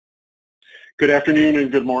Good afternoon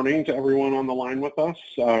and good morning to everyone on the line with us.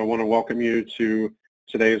 I want to welcome you to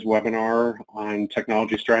today's webinar on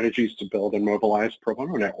technology strategies to build and mobilize pro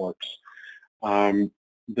bono networks.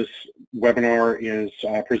 This webinar is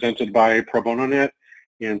presented by Pro Bono Net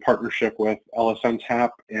in partnership with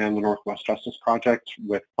LSNTAP and the Northwest Justice Project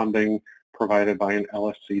with funding provided by an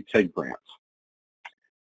LSC TIG grant.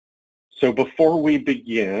 So before we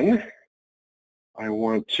begin, I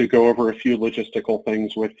want to go over a few logistical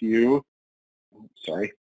things with you.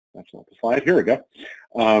 Sorry, that's not the slide. Here we go.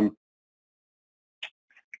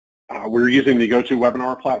 We're using the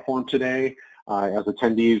GoToWebinar platform today. As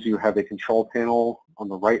attendees, you have a control panel on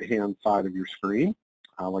the right-hand side of your screen,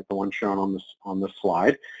 like the one shown on this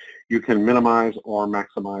slide. You can minimize or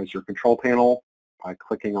maximize your control panel by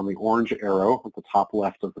clicking on the orange arrow at the top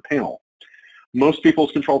left of the panel. Most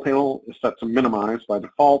people's control panel is set to minimize by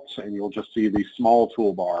default, and you'll just see the small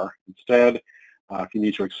toolbar. Instead, if you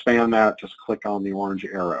need to expand that, just click on the orange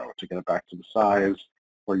arrow to get it back to the size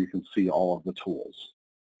where you can see all of the tools.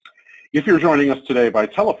 If you're joining us today by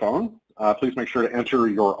telephone, please make sure to enter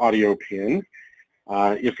your audio PIN.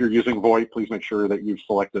 If you're using VoIP, please make sure that you've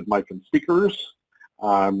selected mic and speakers.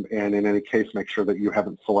 And in any case, make sure that you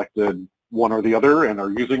haven't selected one or the other and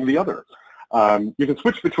are using the other. You can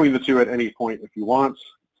switch between the two at any point if you want.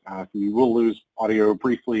 You will lose audio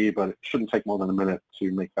briefly, but it shouldn't take more than a minute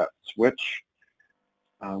to make that switch.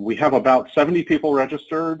 We have about 70 people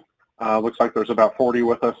registered. Looks like there's about 40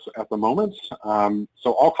 with us at the moment.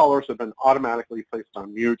 So all callers have been automatically placed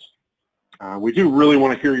on mute. We do really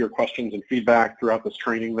want to hear your questions and feedback throughout this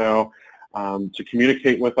training, though. To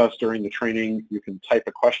communicate with us during the training, you can type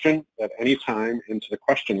a question at any time into the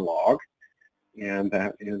question log, and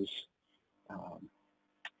that is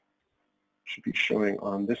should be showing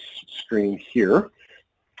on this screen here.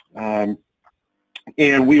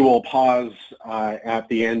 And we will pause at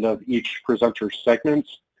the end of each presenter segment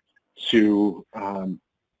to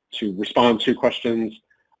respond to questions,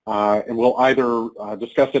 and we'll either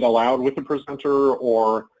discuss it aloud with the presenter,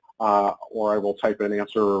 or I will type an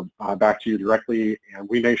answer back to you directly, and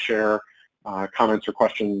we may share comments or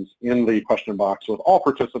questions in the question box with all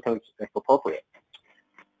participants if appropriate.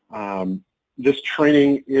 This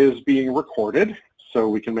training is being recorded, so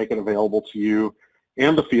we can make it available to you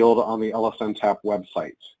and the field on the LSNTAP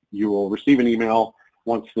website. You will receive an email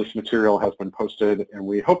once this material has been posted, and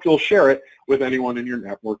we hope you'll share it with anyone in your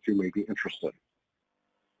network who may be interested.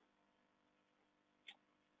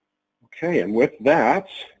 Okay, and with that,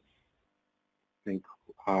 I think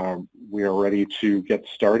we are ready to get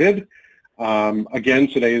started. Again,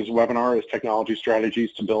 today's webinar is Technology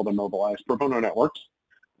Strategies to Build and Mobilize Pro Bono Networks.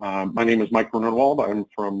 My name is Mike Grunenwald. I'm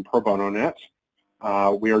from Pro Bono Net.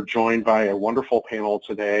 We are joined by a wonderful panel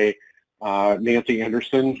today. Nancy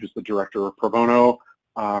Anderson, who's the Director of Pro Bono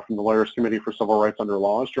from the Lawyers Committee for Civil Rights Under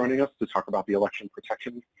Law, is joining us to talk about the Election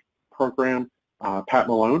Protection Program. Pat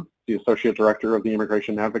Malone, the Associate Director of the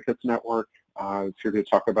Immigration Advocates Network, is here to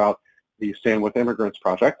talk about the Stand With Immigrants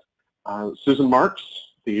Project. Susan Marks,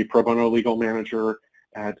 the Pro Bono Legal Manager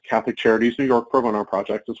at Catholic Charities New York Pro Bono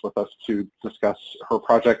Project, is with us to discuss her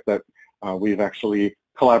project that we've actually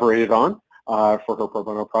collaborated on for her Pro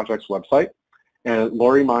Bono Project's website. And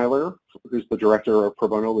Lori Myler, who's the Director of Pro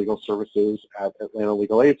Bono Legal Services at Atlanta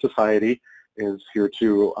Legal Aid Society, is here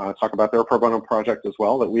to talk about their Pro Bono project as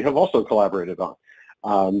well that we have also collaborated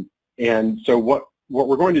on. And so what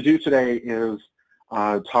we're going to do today is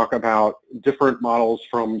talk about different models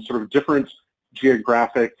from sort of different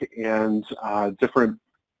geographic and different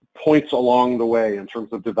points along the way in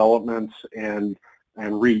terms of development and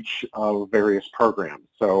reach of various programs.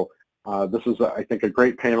 So this is, I think, a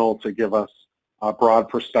great panel to give us a broad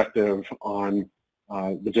perspective on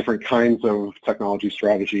the different kinds of technology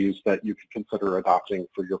strategies that you could consider adopting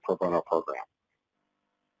for your pro bono program.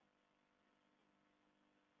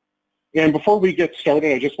 And before we get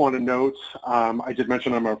started, I just want to note, I did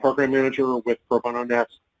mention I'm a program manager with Pro Bono Net.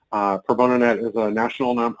 Pro Bono Net is a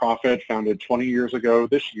national nonprofit founded 20 years ago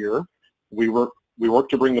this year. We work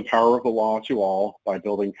to bring the power of the law to all by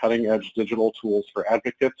building cutting-edge digital tools for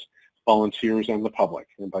advocates, volunteers, and the public,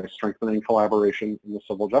 and by strengthening collaboration in the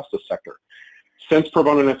civil justice sector. Since Pro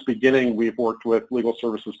Bono Net's beginning, we've worked with legal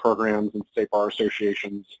services programs and state bar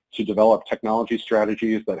associations to develop technology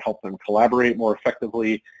strategies that help them collaborate more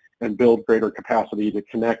effectively and build greater capacity to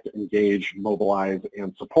connect, engage, mobilize,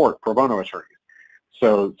 and support pro bono attorneys.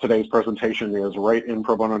 So today's presentation is right in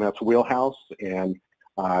Pro Bono Net's wheelhouse, and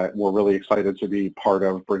we're really excited to be part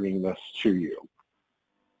of bringing this to you.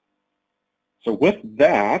 So with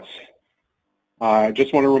that, I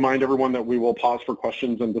just want to remind everyone that we will pause for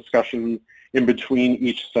questions and discussion in between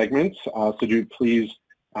each segment. So do please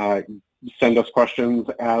send us questions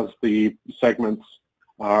as the segments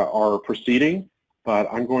are proceeding, but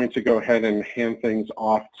I'm going to go ahead and hand things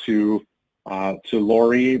off to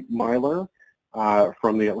Lori Myler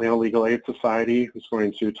from the Atlanta Legal Aid Society, who's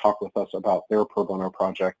going to talk with us about their pro bono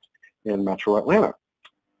project in Metro Atlanta.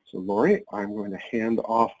 So Lori, I'm going to hand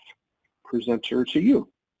off presenter to you.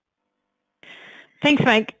 Thanks,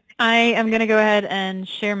 Mike. I am going to go ahead and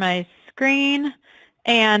share my screen.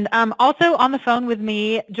 And also on the phone with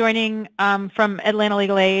me, joining from Atlanta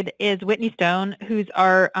Legal Aid, is Whitney Stone, who's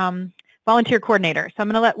our volunteer coordinator. So I'm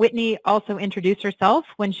going to let Whitney also introduce herself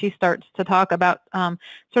when she starts to talk about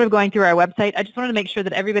sort of going through our website. I just wanted to make sure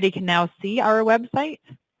that everybody can now see our website.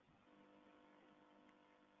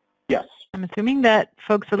 Yes. I'm assuming that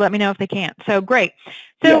folks would let me know if they can't. So great.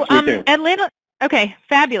 So yes, Atlanta. Okay,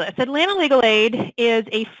 fabulous. Atlanta Legal Aid is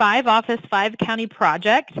a 5-office, 5-county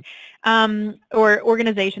project or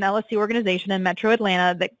organization, LSC organization in Metro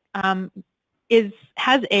Atlanta that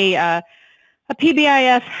has a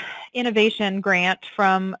PBIF innovation grant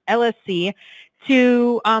from LSC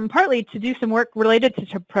to partly to do some work related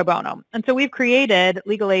to pro bono. And so we've created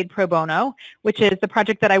Legal Aid Pro Bono, which is the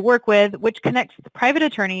project that I work with, which connects the private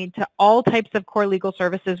attorney to all types of core legal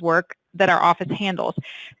services work that our office handles.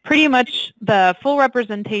 Pretty much the full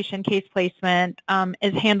representation case placement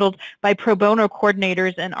is handled by pro bono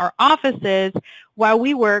coordinators in our offices, while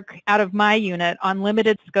we work out of my unit on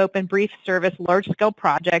limited scope and brief service large-scale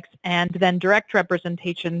projects, and then direct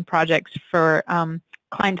representation projects for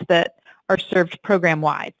clients that are served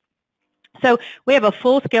program-wide. So we have a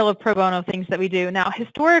full scale of pro bono things that we do. Now,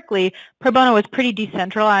 historically, pro bono was pretty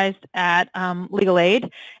decentralized at Legal Aid.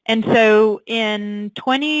 And so in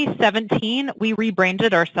 2017, we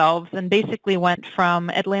rebranded ourselves and basically went from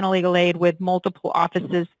Atlanta Legal Aid with multiple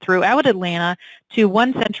offices throughout Atlanta to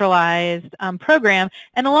one centralized program.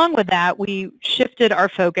 And along with that, we shifted our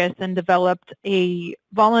focus and developed a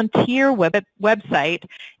volunteer website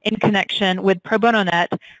in connection with Pro Bono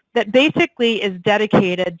Net that basically is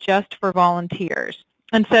dedicated just for volunteers.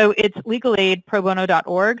 And so it's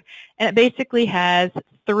legalaidprobono.org, and it basically has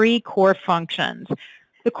 3 core functions.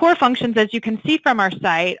 The core functions, as you can see from our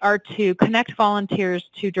site, are to connect volunteers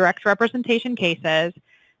to direct representation cases,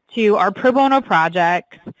 to our pro bono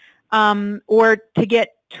projects, or to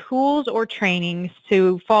get tools or trainings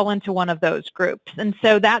to fall into one of those groups. And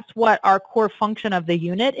so that's what our core function of the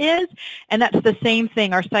unit is, and that's the same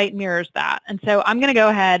thing. Our site mirrors that. And so I'm going to go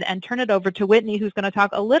ahead and turn it over to Whitney, who's going to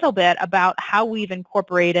talk a little bit about how we've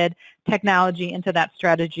incorporated technology into that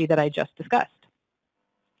strategy that I just discussed.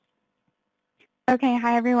 Okay,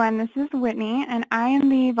 hi everyone, this is Whitney, and I am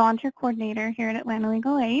the volunteer coordinator here at Atlanta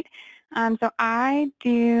Legal Aid. So I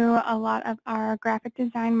do a lot of our graphic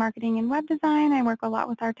design, marketing, and web design. I work a lot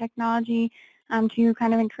with our technology to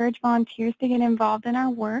kind of encourage volunteers to get involved in our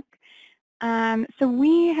work. So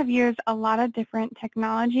we have used a lot of different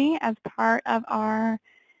technology as part of our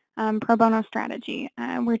pro bono strategy.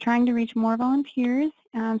 We're trying to reach more volunteers.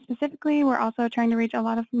 Specifically, we're also trying to reach a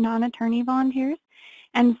lot of non-attorney volunteers.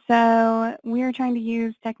 And so we are trying to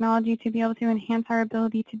use technology to be able to enhance our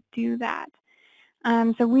ability to do that.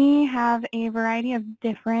 So we have a variety of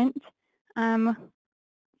different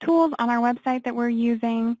tools on our website that we're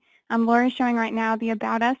using. Laura's showing right now the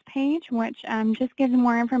About Us page, which just gives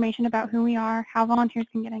more information about who we are, how volunteers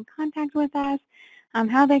can get in contact with us,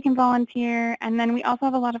 how they can volunteer, and then we also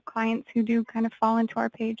have a lot of clients who do kind of fall into our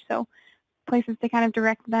page, so places to kind of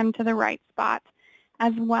direct them to the right spot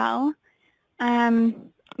as well.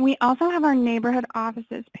 We also have our neighborhood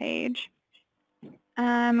offices page,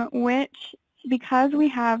 which, because we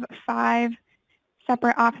have 5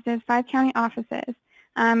 separate offices, 5 county offices,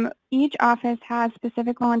 each office has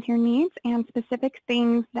specific volunteer needs and specific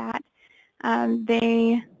things that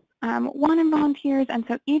they want in volunteers, and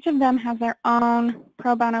so each of them has their own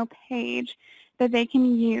pro bono page that they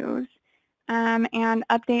can use and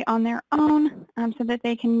update on their own so that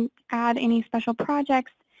they can add any special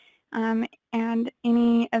projects and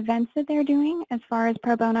any events that they're doing as far as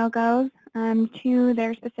pro bono goes to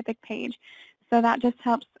their specific page. So that just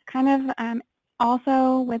helps kind of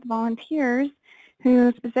also with volunteers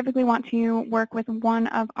who specifically want to work with one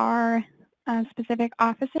of our specific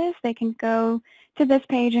offices. They can go to this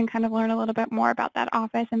page and kind of learn a little bit more about that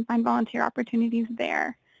office and find volunteer opportunities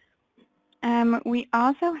there. We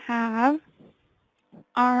also have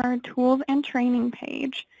our tools and training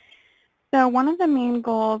page. So one of the main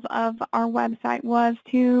goals of our website was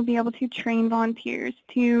to be able to train volunteers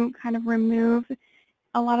to kind of remove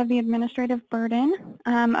a lot of the administrative burden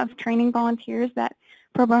of training volunteers that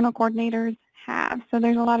pro bono coordinators have. So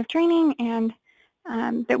there's a lot of training and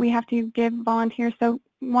that we have to give volunteers. So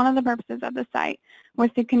one of the purposes of the site was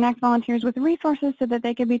to connect volunteers with resources so that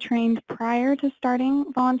they could be trained prior to starting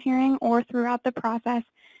volunteering, or throughout the process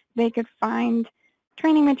they could find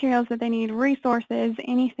training materials that they need, resources,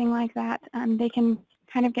 anything like that. They can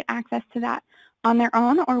kind of get access to that on their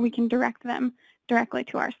own, or we can direct them directly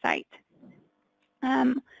to our site.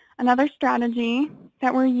 Another strategy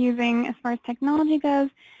that we're using as far as technology goes,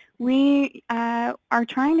 we are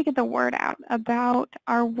trying to get the word out about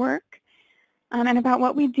our work and about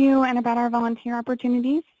what we do and about our volunteer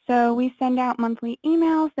opportunities. So we send out monthly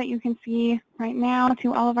emails that you can see right now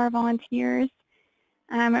to all of our volunteers.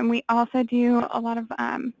 And we also do a lot of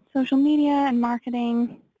social media and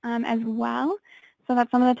marketing as well. So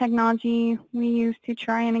that's some of the technology we use to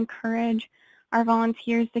try and encourage our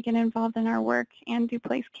volunteers to get involved in our work and do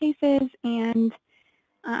place cases, and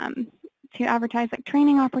to advertise like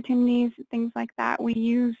training opportunities, things like that. We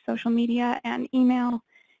use social media and email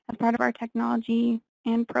as part of our technology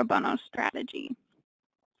and pro bono strategy.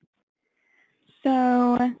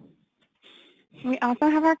 So we also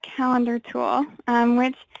have our calendar tool,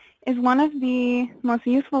 which is one of the most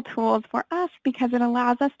useful tools for us because it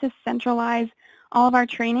allows us to centralize all of our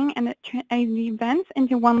training and events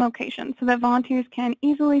into one location so that volunteers can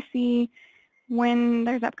easily see when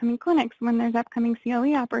there's upcoming clinics, when there's upcoming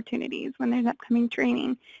CLE opportunities, when there's upcoming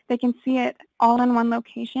training. They can see it all in one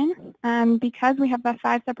location. Because we have the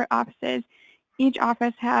 5 separate offices, each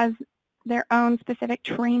office has their own specific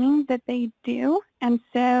training that they do, and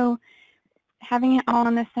so having it all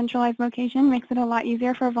in this centralized location makes it a lot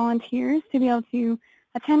easier for volunteers to be able to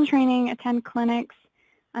attend training, attend clinics,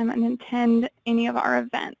 and attend any of our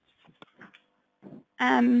events.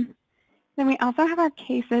 Then we also have our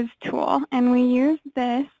cases tool, and we use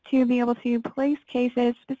this to be able to place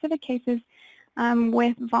cases, specific cases,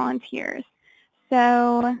 with volunteers.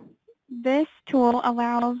 So this tool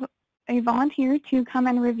allows a volunteer to come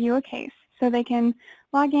and review a case. So they can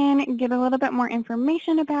log in, get a little bit more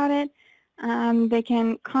information about it. They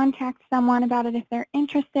can contact someone about it if they're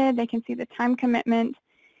interested. They can see the time commitment,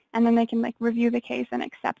 and then they can review the case and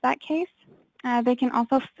accept that case. They can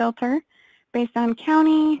also filter based on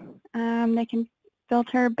county. They can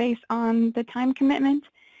filter based on the time commitment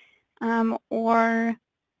or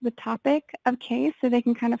the topic of case, so they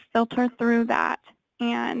can kind of filter through that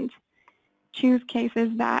and choose cases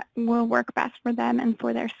that will work best for them and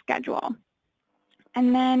for their schedule.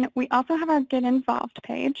 And then we also have our Get Involved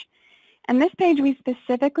page. And this page we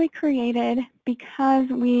specifically created because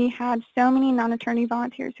we had so many non-attorney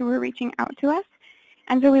volunteers who were reaching out to us.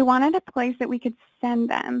 And so we wanted a place that we could send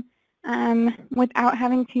them without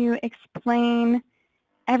having to explain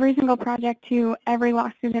every single project to every law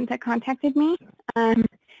student that contacted me.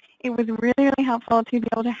 It was really, really helpful to be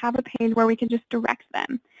able to have a page where we could just direct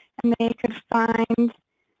them and they could find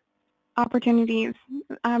opportunities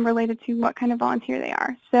related to what kind of volunteer they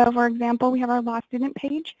are. So for example, we have our law student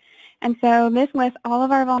page, and so this lists all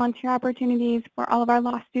of our volunteer opportunities for all of our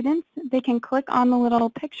law students. They can click on the little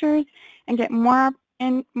pictures and get more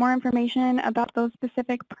information about those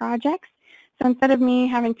specific projects. So instead of me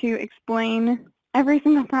having to explain every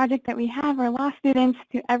single project that we have for law students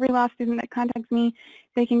to every law student that contacts me,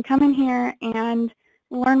 they can come in here and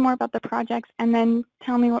learn more about the projects and then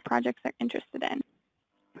tell me what projects they're interested in.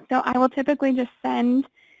 So I will typically just send,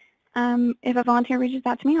 if a volunteer reaches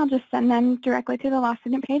out to me, I'll just send them directly to the law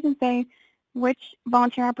student page and say, which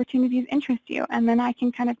volunteer opportunities interest you? And then I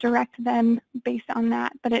can kind of direct them based on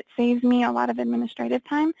that. But it saves me a lot of administrative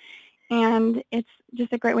time, and it's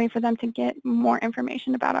just a great way for them to get more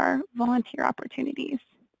information about our volunteer opportunities.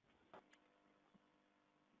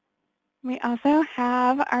 We also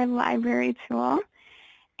have our library tool.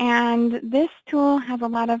 And this tool has a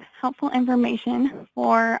lot of helpful information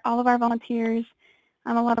for all of our volunteers,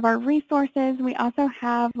 a lot of our resources. We also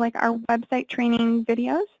have our website training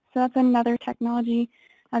videos. So that's another technology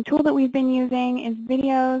tool that we've been using is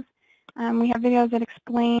videos. We have videos that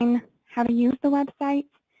explain how to use the website.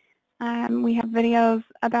 We have videos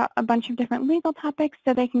about a bunch of different legal topics,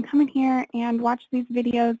 so they can come in here and watch these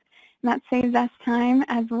videos, and that saves us time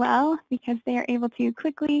as well because they are able to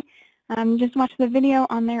quickly just watch the video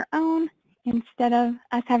on their own instead of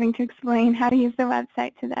us having to explain how to use the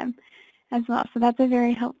website to them as well. So that's a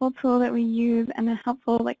very helpful tool that we use and a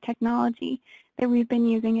helpful technology that we've been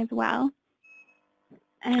using as well.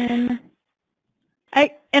 And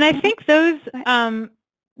I think those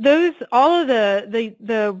all of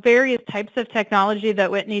the various types of technology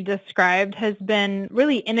that Whitney described has been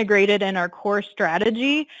really integrated in our core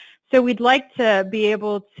strategy. So we'd like to be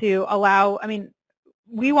able to allow,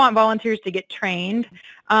 we want volunteers to get trained.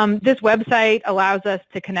 This website allows us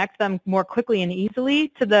to connect them more quickly and easily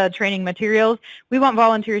to the training materials. We want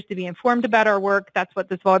volunteers to be informed about our work. That's what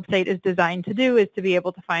this website is designed to do, is to be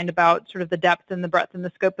able to find about sort of the depth and the breadth and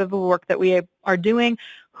the scope of the work that we are doing,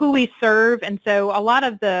 who we serve. And so a lot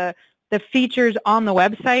of the features on the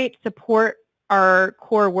website support our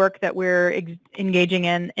core work that we're engaging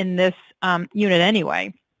in this unit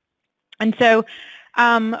anyway. And so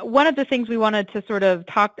one of the things we wanted to sort of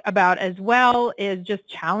talk about as well is just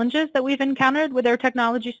challenges that we've encountered with our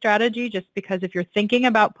technology strategy, just because if you're thinking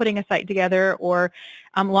about putting a site together or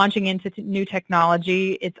launching into new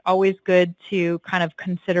technology, it's always good to kind of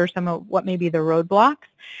consider some of what may be the roadblocks.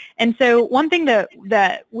 And so one thing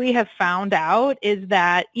that we have found out is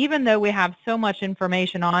that even though we have so much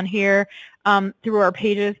information on here through our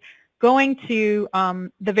pages, going to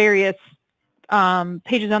the various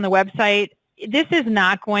pages on the website, this is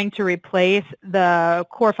not going to replace the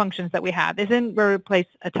core functions that we have. This isn't going to replace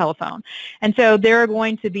a telephone. And so there are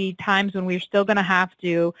going to be times when we're still going to have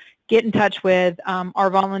to get in touch with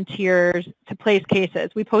our volunteers to place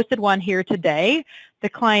cases. We posted one here today. The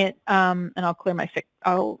client, and I'll clear my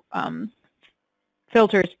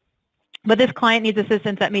filters. But this client needs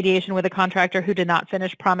assistance at mediation with a contractor who did not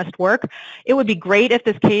finish promised work. It would be great if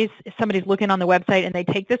this case, if somebody's looking on the website and they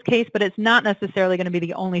take this case, but it's not necessarily going to be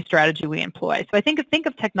the only strategy we employ. So I think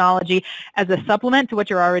of technology as a supplement to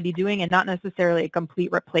what you're already doing and not necessarily a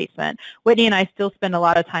complete replacement. Whitney and I still spend a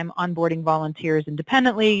lot of time onboarding volunteers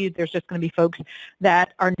independently. There's just going to be folks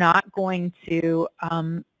that are not going to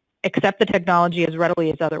accept the technology as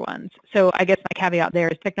readily as other ones. So I guess my caveat there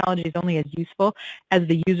is technology is only as useful as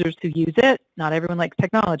the users who use it. Not everyone likes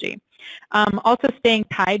technology. Also, staying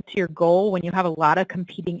tied to your goal when you have a lot of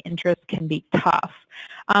competing interests can be tough.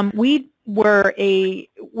 When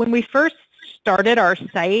we first started our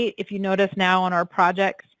site, if you notice now on our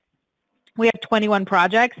projects, we have 21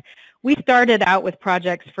 projects. We started out with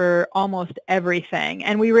projects for almost everything,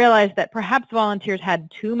 and we realized that perhaps volunteers had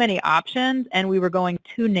too many options and we were going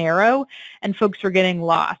too narrow and folks were getting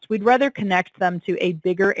lost. We'd rather connect them to a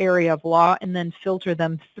bigger area of law and then filter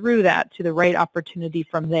them through that to the right opportunity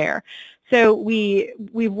from there. So we've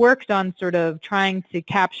worked on sort of trying to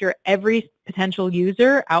capture every potential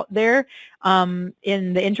user out there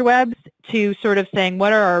in the interwebs to sort of saying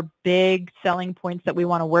what are our big selling points that we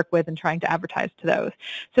want to work with and trying to advertise to those.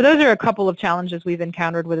 So those are a couple of challenges we've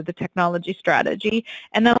encountered with the technology strategy.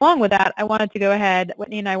 And then along with that, I wanted to go ahead,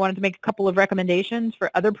 Whitney and I wanted to make a couple of recommendations for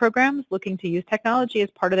other programs looking to use technology as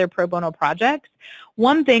part of their pro bono projects.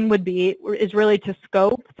 One thing is really to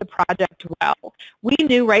scope the project well. We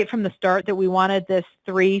knew right from the start that we wanted this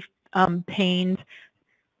three-paned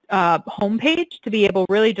homepage to be able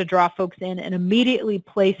really to draw folks in and immediately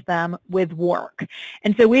place them with work.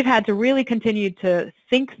 And so we've had to really continue to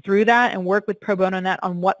think through that and work with Pro Bono Net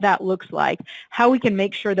on what that looks like, how we can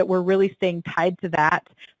make sure that we're really staying tied to that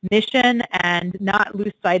mission and not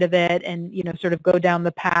lose sight of it and, sort of go down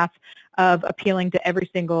the path of appealing to every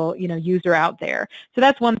single, user out there. So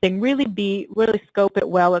that's one thing, really scope it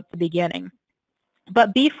well at the beginning.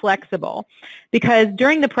 But be flexible, because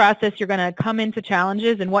during the process you're going to come into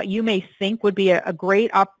challenges, and what you may think would be a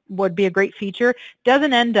great feature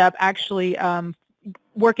doesn't end up actually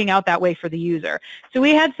working out that way for the user. So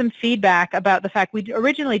we had some feedback about the fact we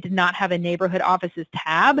originally did not have a neighborhood offices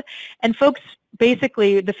tab, and folks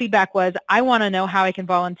basically the feedback was, I want to know how I can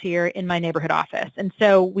volunteer in my neighborhood office. And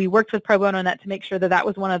so we worked with Pro Bono Net to make sure that that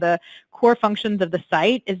was one of the core functions of the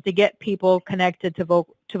site, is to get people connected to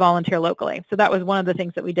volunteer locally. So that was one of the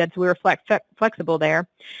things that we did. So we were flexible there.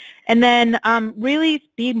 And then really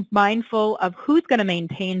be mindful of who's going to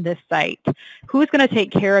maintain this site, who's going to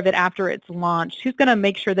take care of it after it's launched, who's going to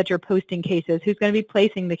make sure that you're posting cases, who's going to be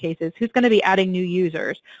placing the cases, who's going to be adding new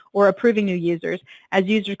users or approving new users as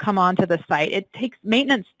users come onto the site.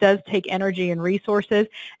 Maintenance does take energy and resources,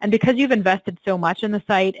 and because you've invested so much in the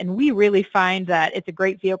site, and we really find that it's a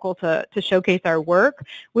great vehicle to showcase our work,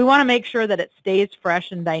 we want to make sure that it stays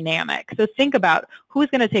fresh and dynamic. So think about who's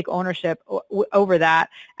going to take ownership over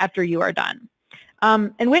that after you are done.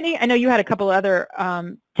 And Whitney, I know you had a couple other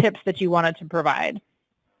tips that you wanted to provide.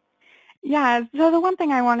 Yeah, so the one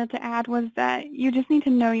thing I wanted to add was that you just need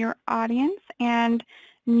to know your audience and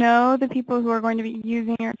know the people who are going to be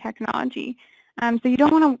using your technology. So you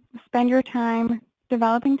don't want to spend your time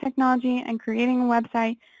developing technology and creating a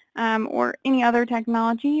website or any other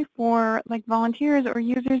technology for like volunteers or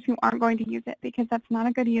users who aren't going to use it, because that's not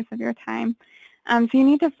a good use of your time. So you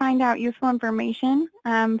need to find out useful information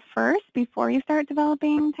first before you start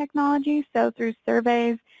developing technology. So through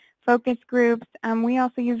surveys, focus groups. We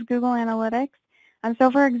also use Google Analytics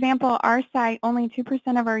So for example, our site, only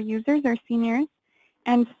 2% of our users are seniors.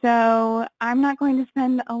 And so I'm not going to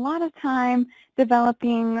spend a lot of time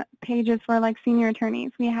developing pages for like senior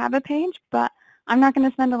attorneys. We have a page, but I'm not going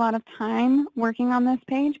to spend a lot of time working on this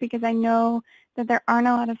page because I know that there aren't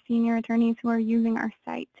a lot of senior attorneys who are using our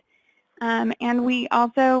site. And we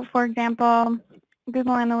also, for example,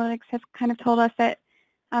 Google Analytics has kind of told us that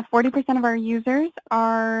 40% of our users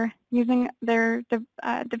are using their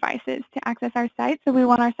devices to access our site. So we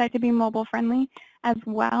want our site to be mobile friendly as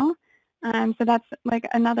well. So that's like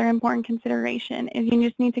another important consideration is you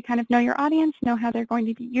just need to kind of know your audience, know how they're going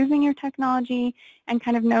to be using your technology, and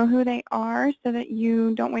kind of know who they are so that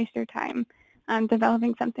you don't waste your time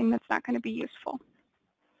developing something that's not going to be useful.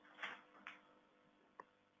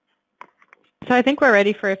 So I think we're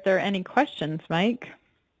ready for if there are any questions, Mike.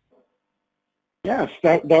 Yes,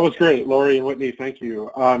 that was great, Lori and Whitney. Thank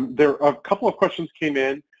you. There a couple of questions came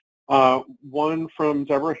in. One from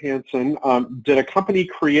Deborah Hansen. Did a company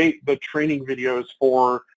create the training videos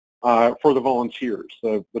for the volunteers,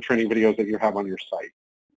 the training videos that you have on your site?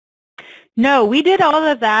 No, we did all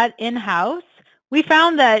of that in-house. We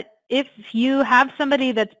found that if you have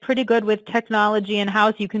somebody that's pretty good with technology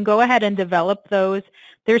in-house, you can go ahead and develop those.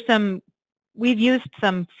 We've used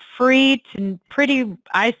some free to pretty,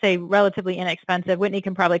 I say, relatively inexpensive. Whitney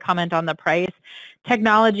can probably comment on the price.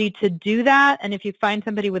 Technology to do that, and if you find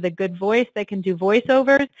somebody with a good voice that can do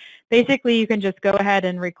voiceovers, basically you can just go ahead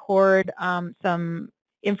and record some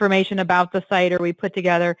information about the site, or we put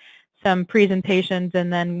together some presentations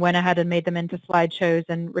and then went ahead and made them into slideshows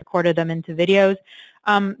and recorded them into videos.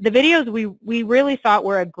 The videos we really thought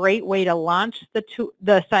were a great way to launch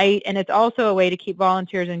the site, and it's also a way to keep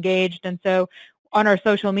volunteers engaged. And so on our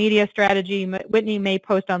social media strategy, Whitney may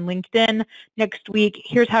post on LinkedIn next week,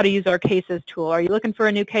 here's how to use our cases tool. Are you looking for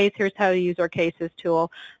a new case? Here's how to use our cases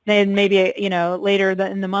tool. Then maybe later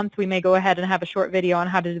in the month we may go ahead and have a short video on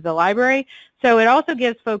how to do the library. So it also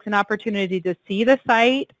gives folks an opportunity to see the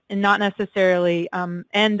site and not necessarily,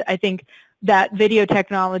 and I think that video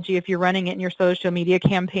technology, if you're running it in your social media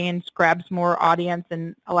campaigns, grabs more audience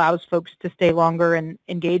and allows folks to stay longer and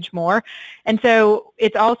engage more. And so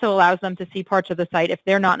it also allows them to see parts of the site. If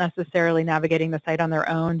they're not necessarily navigating the site on their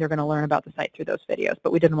own, they're going to learn about the site through those videos,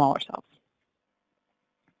 but we did them all ourselves.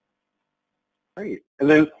 Great. And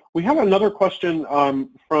then we have another question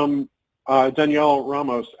from Danielle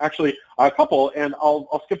Ramos, actually a couple, and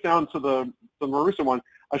I'll skip down to the more recent one.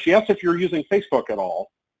 She asked if you're using Facebook at all.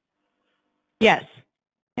 Yes.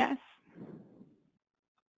 Yes.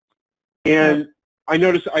 And I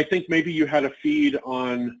noticed, I think maybe you had a feed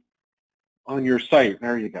on your site.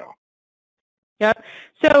 There you go. Yep.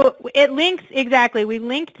 So it links, exactly. We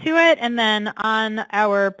link to it, and then on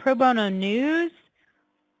our Pro Bono News,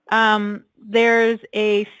 there's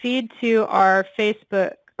a feed to our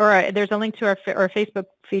Facebook, or there's a link to our Facebook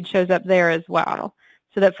feed shows up there as well,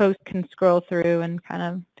 so that folks can scroll through and kind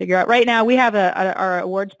of figure out. Right now we have our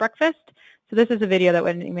awards breakfast. So this is a video that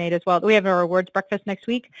Whitney made as well. We have our awards breakfast next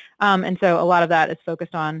week, and so a lot of that is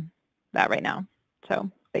focused on that right now.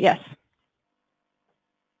 So, but yes.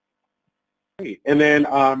 Great. And then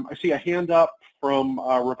I see a hand up from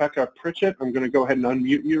Rebecca Pritchett. I'm going to go ahead and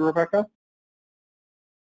unmute you, Rebecca.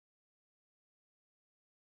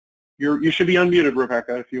 You should be unmuted,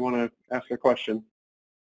 Rebecca, if you want to ask a question.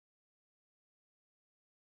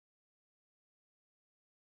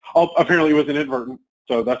 Oh, apparently it was inadvertent,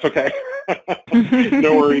 so that's okay.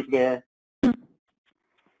 No worries there.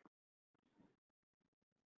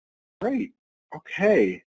 Great.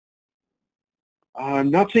 Okay. I'm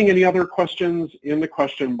not seeing any other questions in the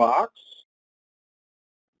question box.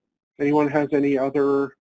 If anyone has any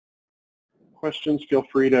other questions, feel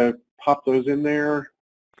free to pop those in there.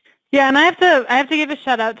 Yeah, and I have to give a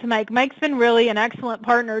shout out to Mike. Mike's been really an excellent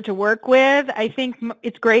partner to work with. I think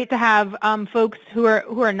it's great to have folks who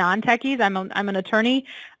are non-techies. I'm an attorney,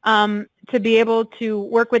 to be able to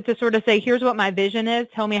work with, to sort of say, here's what my vision is.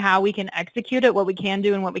 Tell me how we can execute it, what we can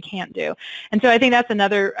do and what we can't do. And so I think that's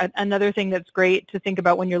another thing that's great to think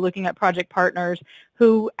about when you're looking at project partners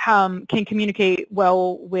who can communicate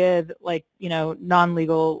well with, like,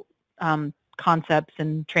 non-legal concepts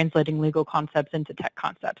and translating legal concepts into tech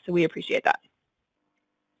concepts. So we appreciate that.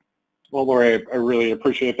 Well, Lori, I really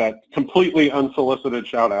appreciate that. Completely unsolicited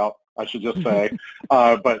shout out, I should just say.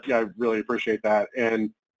 But yeah, I really appreciate that.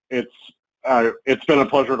 And it's been a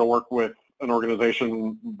pleasure to work with an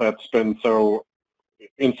organization that's been so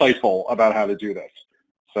insightful about how to do this.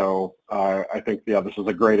 So I think, yeah, this is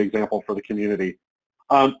a great example for the community.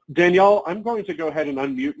 Danielle, I'm going to go ahead and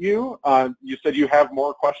unmute you. You said you have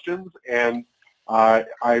more questions, and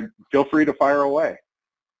I feel free to fire away.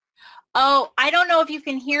 Oh, I don't know if you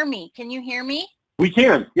can hear me. Can you hear me? We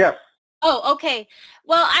can, yes. Oh, okay.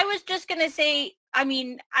 Well, I was just going to say, I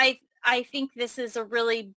mean, I think this is a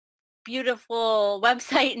really beautiful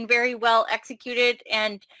website and very well executed,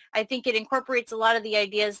 and I think it incorporates a lot of the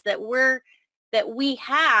ideas that we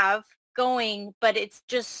have going, but it's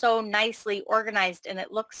just so nicely organized and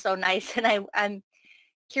it looks so nice. And I'm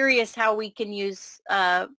curious how we can use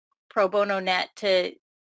Pro Bono Net to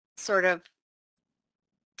sort of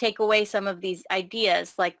take away some of these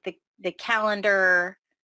ideas, like the calendar,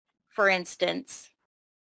 for instance.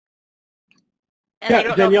 And I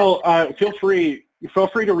don't Danielle, feel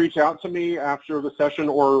free to reach out to me after the session,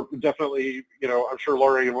 or definitely, I'm sure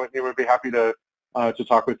Lori and Whitney would be happy to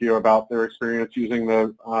talk with you about their experience using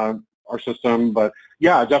the our system. But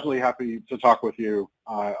yeah, definitely happy to talk with you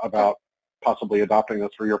about possibly adopting this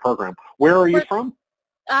for your program. Where are you from?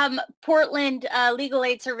 Portland, Legal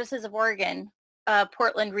Aid Services of Oregon,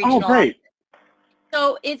 Portland Regional. Oh, great.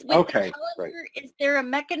 So with okay, the calendar, great. Is there a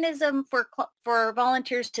mechanism for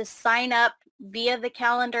volunteers to sign up via the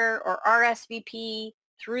calendar or RSVP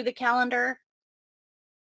through the calendar?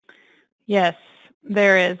 Yes,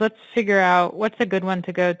 there is. Let's figure out what's a good one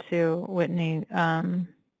to go to, Whitney. I know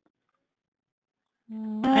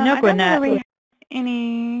I don't Gwinnett. really have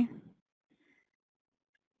any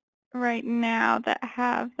right now that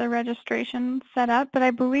have the registration set up, but I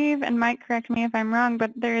believe, and Mike correct me if I'm wrong,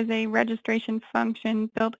 but there is a registration function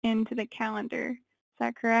built into the calendar. Is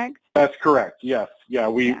that correct? That's correct, yes. Yeah,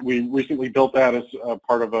 we recently built that as a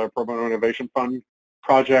part of a Pro Bono Innovation Fund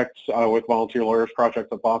project with Volunteer Lawyers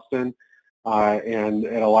Project of Boston. And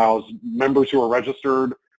it allows members who are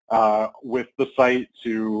registered with the site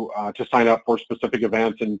to sign up for specific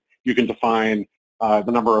events, and you can define the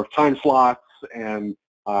number of time slots and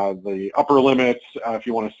the upper limits if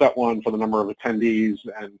you want to set one for the number of attendees,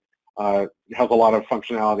 and it has a lot of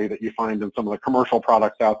functionality that you find in some of the commercial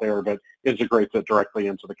products out there, but integrates it directly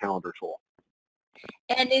into the calendar tool.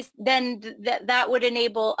 And that would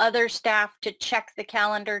enable other staff to check the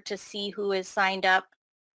calendar to see who is signed up?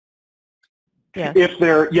 Yes.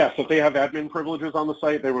 If they have admin privileges on the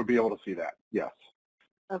site, they would be able to see that, yes.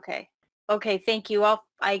 Okay. Okay, thank you.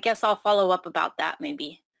 I guess I'll follow up about that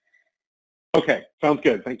maybe. Okay, sounds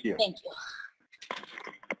good. Thank you. Thank you.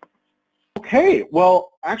 Okay,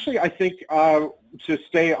 well, actually, I think to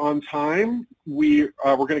stay on time, we're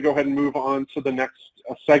going to go ahead and move on to the next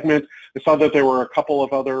segment. I saw that there were a couple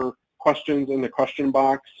of other questions in the question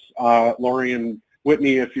box. Lori and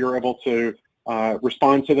Whitney, if you're able to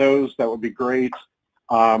respond to those, that would be great.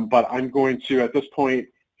 But I'm going to, at this point,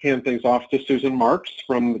 hand things off to Susan Marks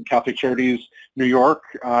from the Catholic Charities New York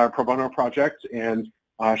Pro Bono Project, and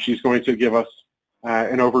she's going to give us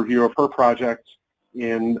an overview of her project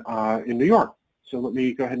in New York. So let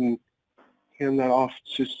me go ahead and hand that off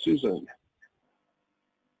to Susan.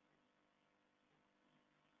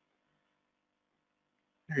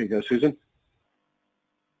 There you go, Susan.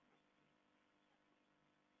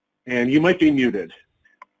 And you might be muted.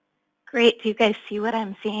 Great. Do you guys see what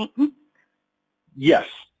I'm seeing? Yes.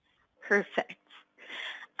 Perfect.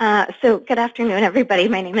 So good afternoon, everybody.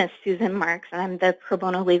 My name is Susan Marks, and I'm the Pro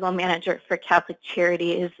Bono Legal Manager for Catholic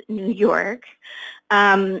Charities New York.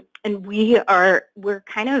 And we're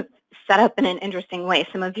kind of set up in an interesting way.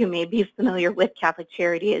 Some of you may be familiar with Catholic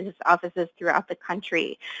Charities offices throughout the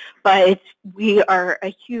country, but we are a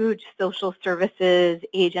huge social services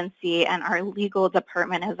agency, and our legal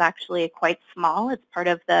department is actually quite small. It's part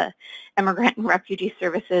of the Immigrant and Refugee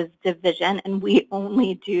Services Division, and we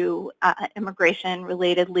only do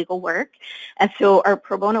immigration-related legal work. And so our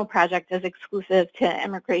Pro Bono project is exclusive to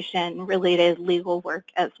immigration-related legal work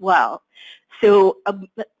as well. So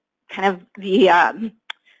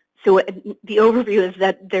So the overview is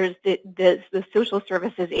that there's the Social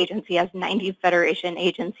Services Agency has 90 federation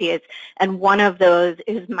agencies, and one of those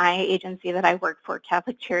is my agency that I work for,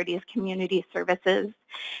 Catholic Charities Community Services,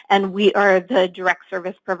 and we are the direct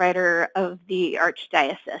service provider of the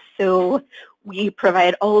Archdiocese. So we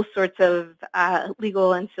provide all sorts of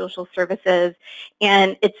legal and social services,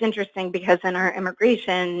 and it's interesting because in our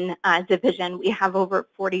immigration division, we have over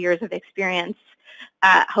 40 years of experience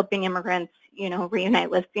helping immigrants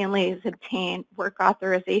reunite with families, obtain work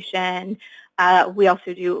authorization. We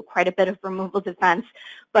also do quite a bit of removal defense,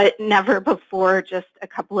 but never before, just a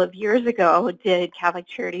couple of years ago, did Catholic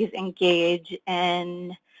Charities engage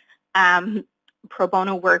in pro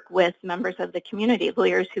bono work with members of the community,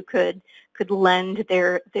 lawyers who could lend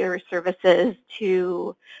their services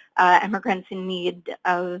to immigrants in need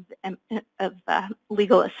of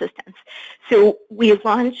legal assistance. So we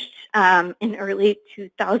launched in early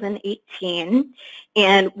 2018,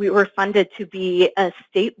 and we were funded to be a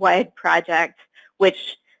statewide project,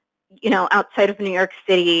 which, you know, outside of New York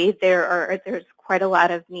City, there's quite a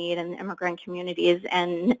lot of need in immigrant communities,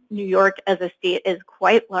 and New York as a state is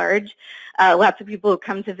quite large. Lots of people who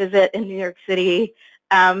come to visit in New York City,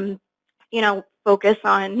 you know, focus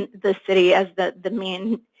on the city as the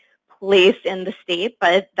main place in the state,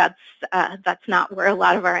 but that's not where a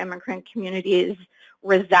lot of our immigrant communities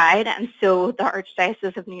reside. And so the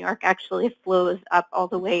Archdiocese of New York actually flows up all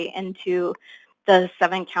the way into the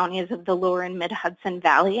 7 counties of the lower and mid Hudson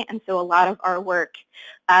Valley. And so a lot of our work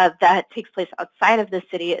that takes place outside of the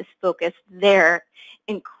city is focused there,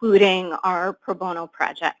 including our pro bono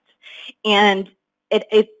project. And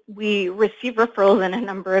we receive referrals in a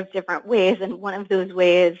number of different ways, and one of those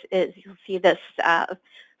ways is, you'll see this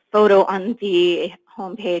photo on the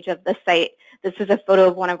homepage of the site. This is a photo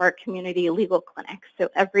of one of our community legal clinics. So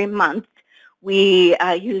every month we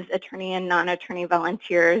use attorney and non-attorney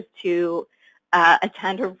volunteers to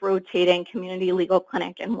attend a rotating community legal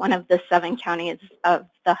clinic in one of the 7 counties of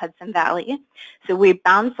the Hudson Valley. So we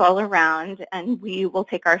bounce all around, and we will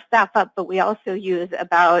take our staff up, but we also use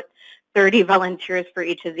about 30 volunteers for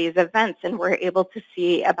each of these events, and we're able to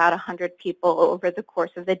see about 100 people over the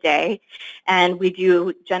course of the day. And we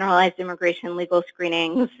do generalized immigration legal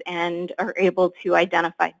screenings and are able to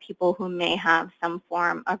identify people who may have some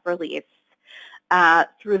form of relief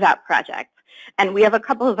through that project. And we have a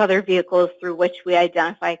couple of other vehicles through which we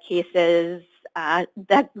identify cases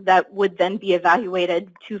that would then be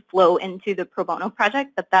evaluated to flow into the pro bono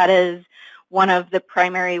project, but that is one of the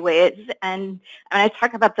primary ways. And I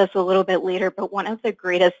talk about this a little bit later, but one of the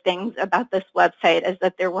greatest things about this website is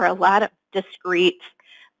that there were a lot of discrete,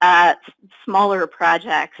 smaller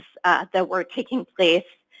projects that were taking place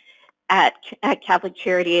at Catholic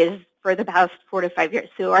Charities for the past 4 to 5 years.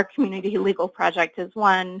 So our community legal project is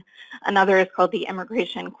one. Another is called the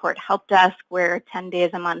Immigration Court Help Desk, where 10 days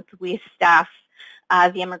a month we staff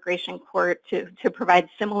the immigration court to provide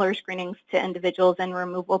similar screenings to individuals in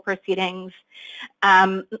removal proceedings.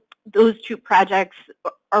 Those 2 projects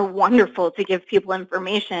are wonderful to give people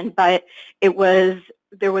information, but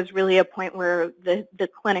there was really a point where the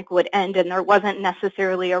clinic would end and there wasn't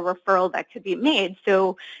necessarily a referral that could be made.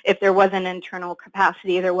 So if there was an internal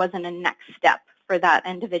capacity, there wasn't a next step for that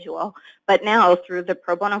individual. But now through the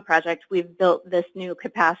Pro Bono project, we've built this new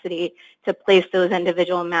capacity to place those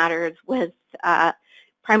individual matters with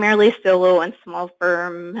primarily solo and small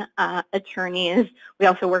firm attorneys. We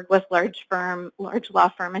also work with large law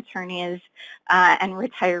firm attorneys and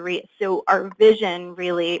retirees. So our vision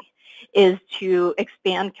really is to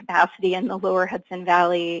expand capacity in the lower Hudson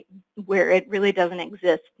Valley where it really doesn't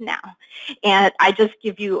exist now. And I just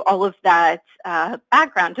give you all of that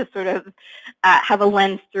background to sort of have a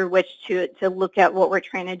lens through which to look at what we're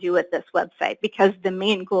trying to do with this website, because the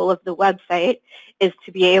main goal of the website is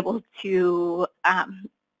to be able to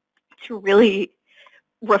really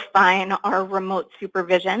refine our remote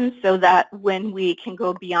supervision so that when we can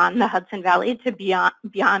go beyond the Hudson Valley to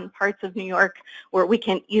beyond parts of New York where we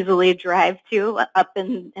can easily drive to, up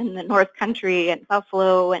in the North Country and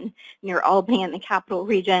Buffalo and near Albany in the capital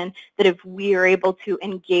region, that if we are able to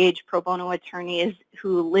engage pro bono attorneys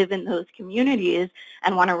who live in those communities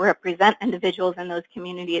and want to represent individuals in those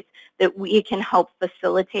communities, that we can help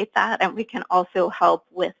facilitate that, and we can also help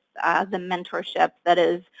with the mentorship that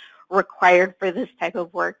is required for this type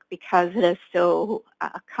of work because it is so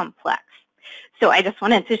complex. So I just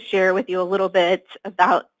wanted to share with you a little bit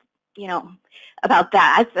about, about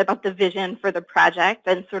the vision for the project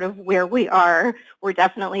and sort of where we are. We're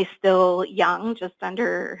definitely still young, just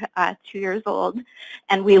under 2 years old,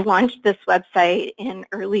 and we launched this website in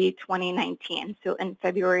early 2019, so in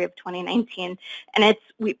February of 2019, and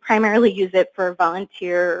we primarily use it for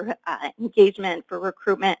volunteer engagement, for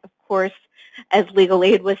recruitment, of course, as Legal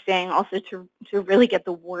Aid was saying, also to really get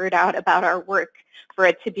the word out about our work, for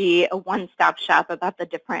it to be a one-stop shop about the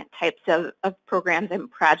different types of programs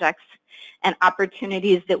and projects and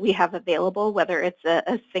opportunities that we have available, whether it's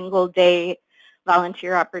a single-day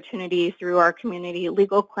volunteer opportunity through our community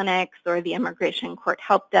legal clinics or the Immigration Court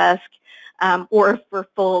Help Desk, or for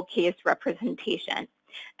full case representation.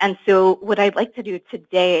 And so what I'd like to do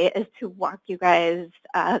today is to walk you guys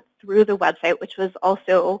through the website, which was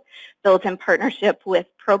also built in partnership with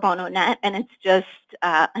Pro Bono Net, and it's just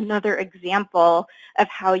another example of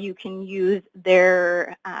how you can use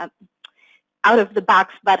their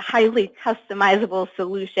out-of-the-box but highly customizable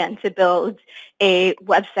solution to build a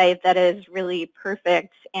website that is really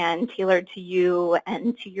perfect and tailored to you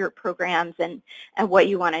and to your programs and what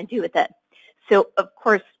you want to do with it. So, of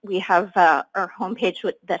course, we have our homepage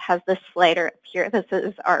that has this slider up here. This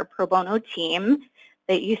is our pro bono team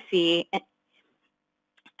that you see.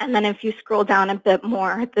 And then if you scroll down a bit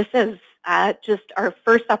more, this is just our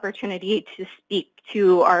first opportunity to speak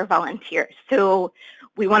to our volunteers. So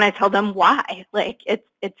we want to tell them why. Like, it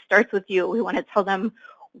starts with you. We want to tell them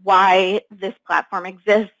why this platform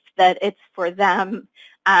exists, that it's for them,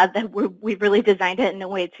 that we really designed it in a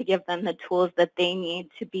way to give them the tools that they need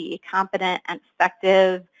to be competent and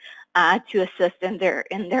effective to assist in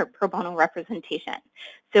their pro bono representation.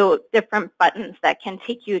 So different buttons that can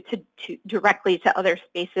take you to directly to other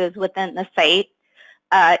spaces within the site.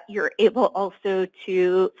 You're able also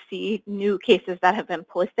to see new cases that have been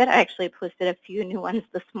posted. I actually posted a few new ones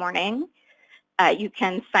this morning. You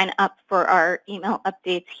can sign up for our email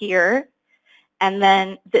updates here. And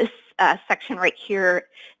then this section right here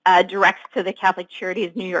directs to the Catholic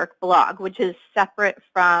Charities New York blog, which is separate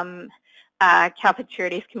from Catholic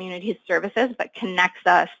Charities Community Services, but connects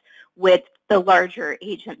us with the larger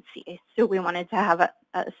agency. So we wanted to have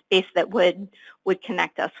a space that would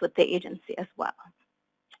connect us with the agency as well.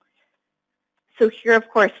 So here, of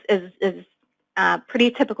course, is pretty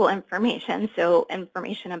typical information. So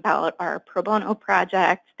information about our pro bono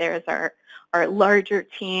project. There's our larger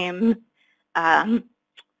team.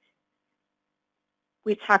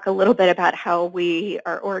 We talk a little bit about how we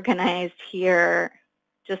are organized here,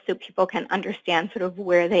 just so people can understand sort of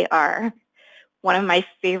where they are. One of my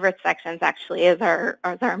favorite sections actually is our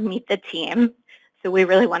Meet the Team. So we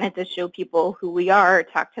really wanted to show people who we are,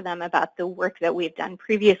 talk to them about the work that we've done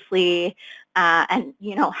previously, and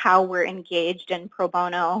how we're engaged in pro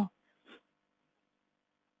bono.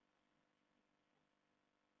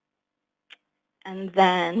 And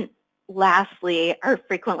then lastly, our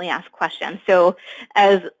frequently asked questions. So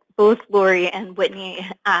as both Lori and Whitney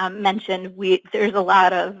mentioned, there's a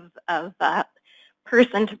lot of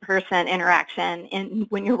person-to-person interaction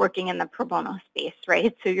when you're working in the pro bono space,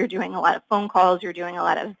 right? So you're doing a lot of phone calls, you're doing a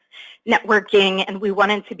lot of networking, and we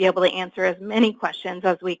wanted to be able to answer as many questions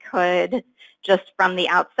as we could just from the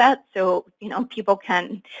outset. So, people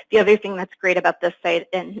can, the other thing that's great about this site,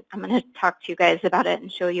 and I'm going to talk to you guys about it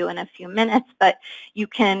and show you in a few minutes, but you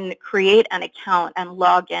can create an account and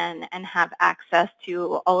log in and have access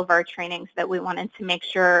to all of our trainings that we wanted to make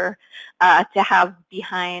sure to have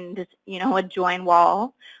behind, a join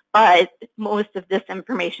wall. But most of this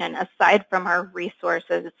information, aside from our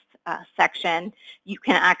resources section, you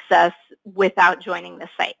can access without joining the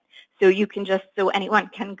site. So you can so anyone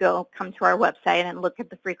can come to our website and look at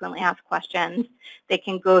the frequently asked questions. They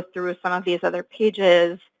can go through some of these other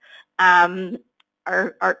pages,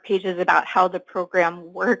 our pages about how the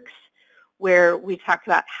program works, where we talk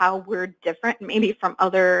about how we're different maybe from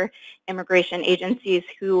other immigration agencies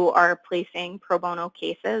who are placing pro bono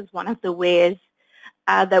cases. One of the ways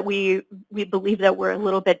that we believe that we're a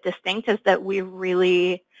little bit distinct is that we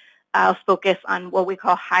really focus on what we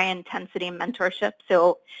call high-intensity mentorship.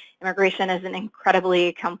 So immigration is an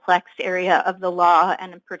incredibly complex area of the law,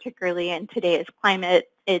 and particularly in today's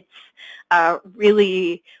climate, it's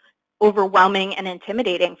really overwhelming and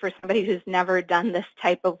intimidating for somebody who's never done this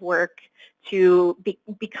type of work to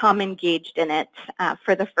become engaged in it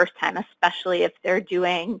for the first time, especially if they're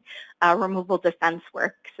doing removal defense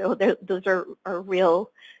work. So those are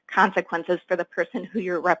real consequences for the person who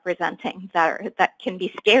you're representing that can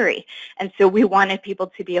be scary. And so we wanted people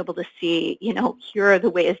to be able to see, here are the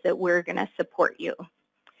ways that we're going to support you.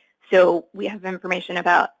 So we have information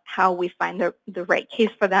about how we find the right case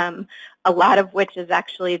for them, a lot of which is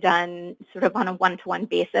actually done sort of on a one-to-one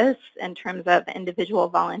basis in terms of individual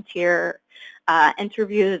volunteer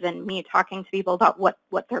interviews and me talking to people about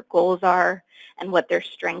what their goals are and what their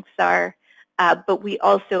strengths are. But we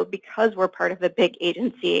also, because we're part of a big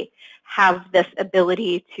agency, have this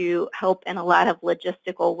ability to help in a lot of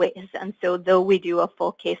logistical ways. And so though we do a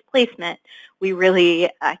full case placement, we really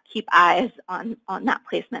keep eyes on that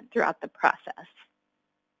placement throughout the process.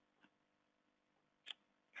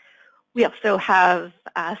 We also have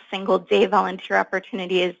single-day volunteer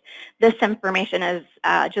opportunities. This information is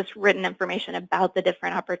just written information about the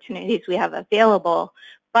different opportunities we have available,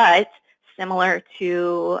 but similar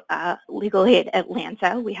to Legal Aid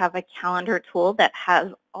Atlanta, we have a calendar tool that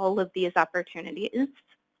has all of these opportunities.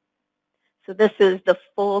 So this is the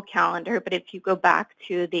full calendar, but if you go back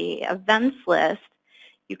to the events list,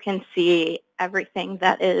 you can see everything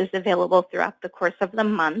that is available throughout the course of the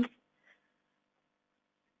month.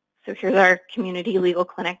 So here's our community legal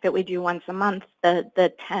clinic that we do once a month,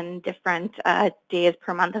 the 10 different days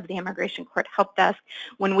per month of the Immigration Court Help Desk.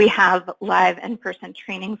 When we have live in-person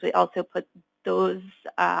trainings, we also put those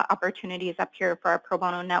opportunities up here for our pro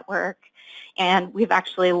bono network. And we've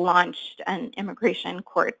actually launched an Immigration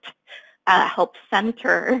Court Help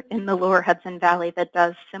Center in the Lower Hudson Valley that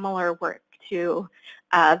does similar work to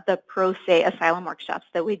the pro se asylum workshops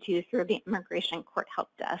that we do through the Immigration Court Help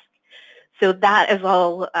Desk. So that is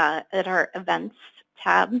all at our events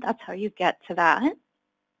tab. That's how you get to that.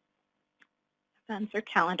 Events or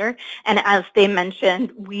calendar. And as they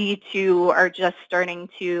mentioned, we too are just starting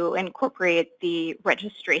to incorporate the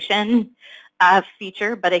registration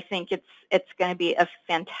feature, but I think it's going to be a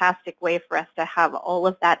fantastic way for us to have all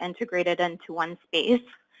of that integrated into one space.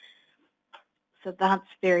 So that's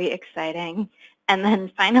very exciting. And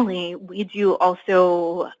then finally, we do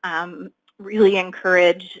also really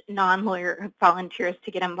encourage non-lawyer volunteers to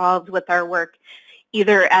get involved with our work,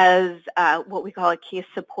 either as what we call a case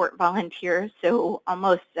support volunteer, so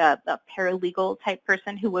almost a paralegal type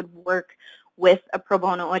person who would work with a pro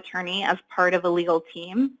bono attorney as part of a legal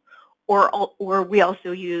team, or we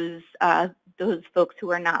also use those folks who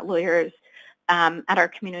are not lawyers at our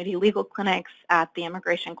community legal clinics, at the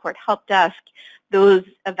Immigration Court Help Desk. Those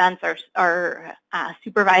events are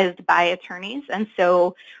supervised by attorneys, and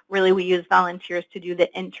so really we use volunteers to do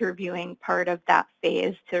the interviewing part of that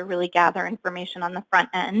phase to really gather information on the front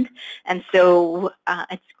end. And so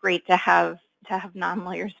it's great to have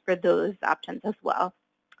non-lawyers for those options as well.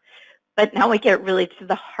 But now we get really to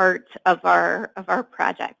the heart of our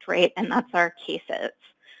project, right? And that's our cases.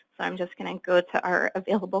 So I'm just going to go to our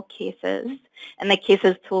available cases. And the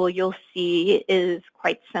cases tool you'll see is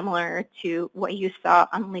quite similar to what you saw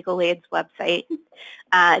on Legal Aid's website.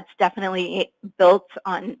 It's definitely built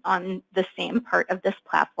on the same part of this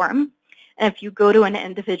platform. And if you go to an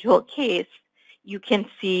individual case, you can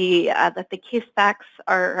see that the case facts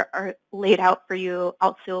are laid out for you,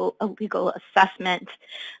 also a legal assessment.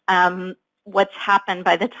 What's happened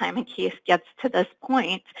by the time a case gets to this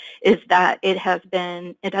point is that it has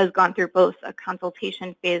gone through both a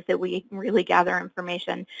consultation phase that we really gather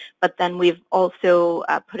information, but then we've also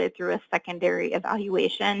put it through a secondary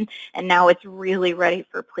evaluation, and now it's really ready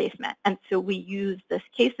for placement. And so we use this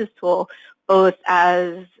cases tool both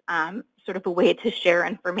as sort of a way to share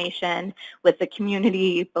information with the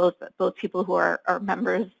community, both people who are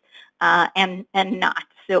members and not.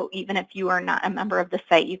 So even if you are not a member of the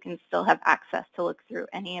site, you can still have access to look through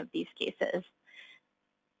any of these cases.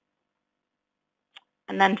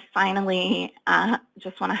 And then finally,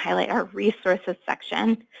 just want to highlight our resources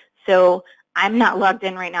section. So I'm not logged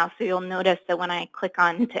in right now, so you'll notice that when I click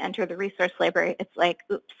on to enter the resource library, it's like,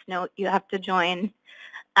 oops, no, you have to join.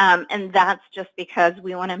 And that's just because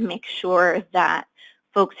we want to make sure that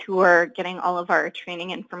folks who are getting all of our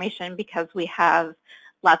training information, because we have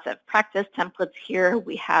lots of practice templates here.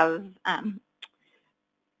 We have,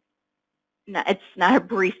 it's not a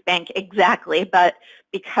brief bank exactly, but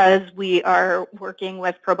because we are working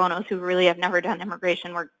with pro bonos who really have never done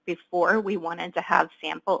immigration work before, we wanted to have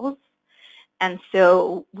samples. And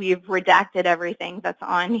so we've redacted everything that's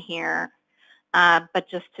on here, but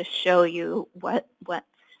just to show you what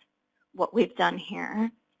we've done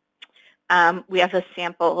here. We have a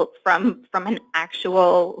sample from an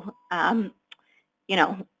actual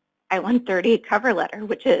I-130 cover letter,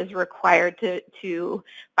 which is required to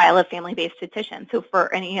file a family-based petition. So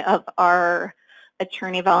for any of our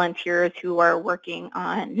attorney volunteers who are working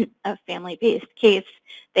on a family-based case,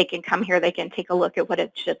 they can come here, they can take a look at what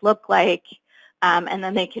it should look like, and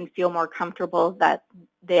then they can feel more comfortable that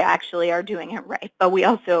they actually are doing it right. But we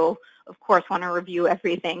also, of course, want to review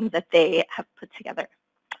everything that they have put together.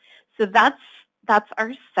 So that's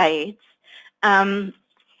our site.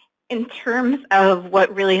 In terms of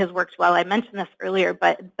what really has worked well, I mentioned this earlier,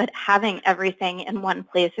 but having everything in one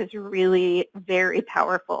place is really very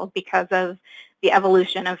powerful because of the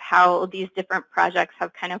evolution of how these different projects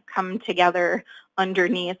have kind of come together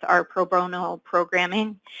underneath our pro bono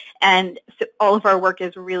programming. And so all of our work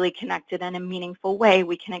is really connected in a meaningful way.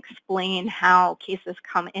 We can explain how cases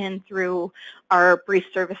come in through our brief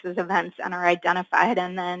services events and are identified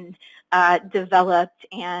and then developed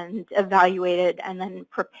and evaluated and then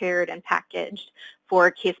prepared and packaged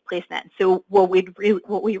for case placement. So what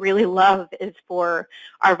we really love is for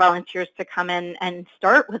our volunteers to come in and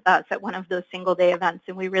start with us at one of those single day events,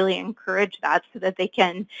 and we really encourage that so that they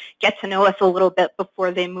can get to know us a little bit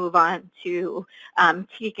before they move on to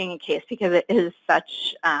taking a case, because it is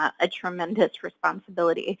such a tremendous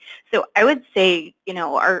responsibility. So I would say,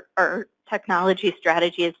 our technology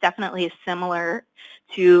strategy is definitely similar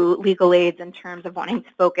to legal aids in terms of wanting to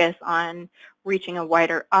focus on reaching a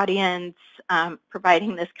wider audience,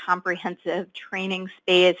 providing this comprehensive training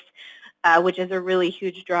space, which is a really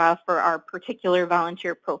huge draw for our particular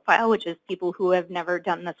volunteer profile, which is people who have never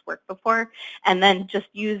done this work before, and then just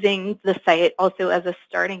using the site also as a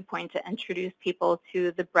starting point to introduce people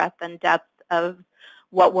to the breadth and depth of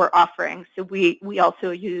what we're offering. So we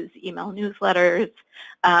also use email newsletters,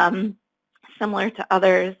 similar to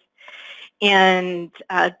others, and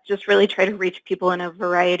just really try to reach people in a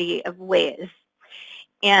variety of ways.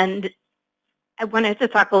 And I wanted to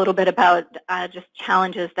talk a little bit about just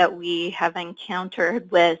challenges that we have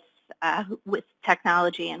encountered with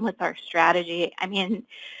technology and with our strategy. I mean,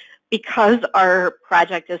 because our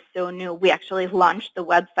project is so new, we actually launched the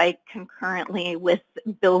website concurrently with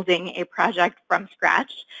building a project from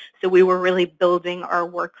scratch. So we were really building our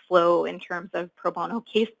workflow in terms of pro bono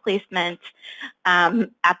case placement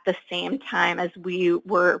at the same time as we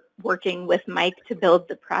were working with Mike to build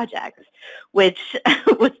the project, which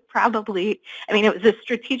was probably, I mean, it was a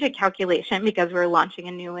strategic calculation because we were launching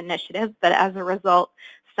a new initiative, but as a result,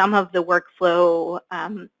 some of the workflow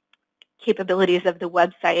capabilities of the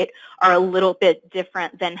website are a little bit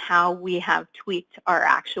different than how we have tweaked our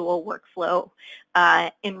actual workflow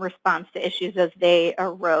in response to issues as they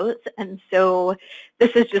arose. And so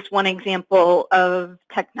this is just one example of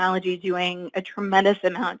technology doing a tremendous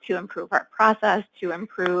amount to improve our process, to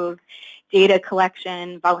improve data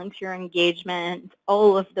collection, volunteer engagement,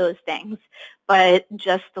 all of those things. But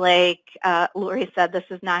just like Lori said, this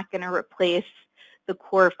is not going to replace the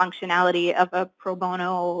core functionality of a pro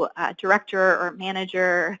bono director or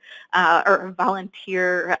manager or a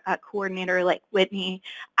volunteer coordinator like Whitney.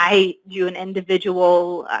 I do an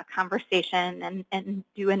individual conversation and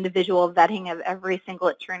do individual vetting of every single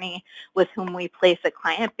attorney with whom we place a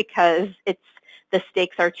client because the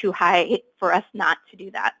stakes are too high for us not to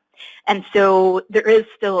do that. And so there is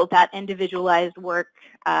still that individualized work,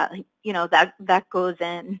 that goes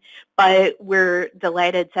in, but we're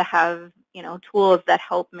delighted to have, tools that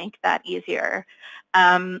help make that easier.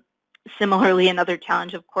 Similarly, another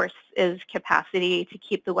challenge, of course, is capacity to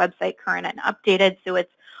keep the website current and updated. So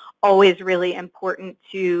it's always really important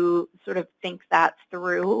to sort of think that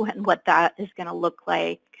through and what that is going to look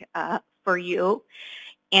like for you.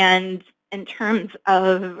 And in terms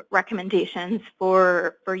of recommendations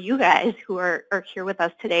for you guys who are here with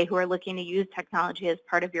us today, who are looking to use technology as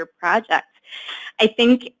part of your project, I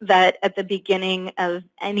think that at the beginning of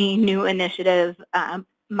any new initiative,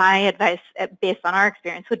 my advice, based on our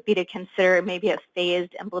experience, would be to consider maybe a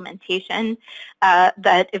phased implementation,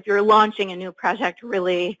 that if you're launching a new project,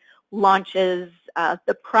 really launches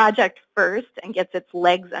the project first and gets its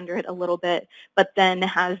legs under it a little bit, but then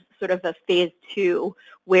has sort of a phase 2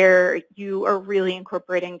 where you are really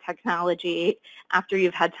incorporating technology after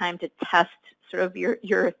you've had time to test sort of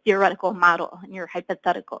your theoretical model and your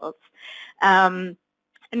hypotheticals. And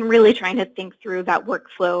really trying to think through that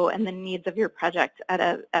workflow and the needs of your project at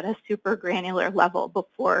a super granular level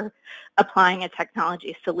before applying a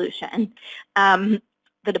technology solution.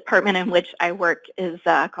 The department in which I work is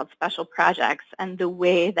called Special Projects, and the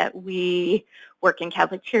way that we work in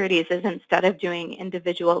Catholic Charities is instead of doing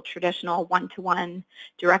individual traditional one-to-one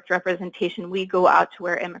direct representation, we go out to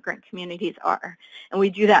where immigrant communities are. And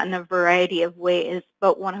we do that in a variety of ways,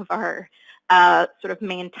 but one of our sort of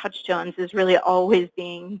main touchstones is really always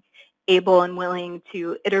being able and willing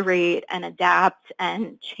to iterate and adapt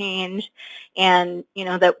and change, and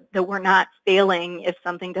that we're not failing if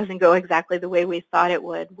something doesn't go exactly the way we thought it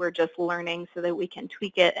would. We're just learning so that we can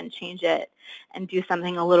tweak it and change it and do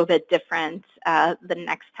something a little bit different the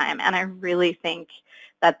next time. And I really think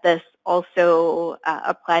that this also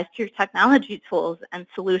applies to your technology tools and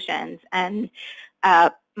solutions. And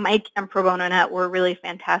Mike and Pro Bono Net were really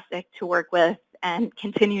fantastic to work with and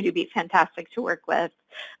continue to be fantastic to work with,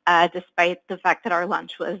 despite the fact that our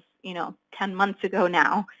launch was, 10 months ago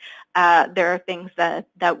now. There are things that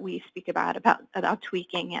we speak about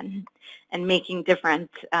tweaking and making different,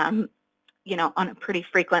 on a pretty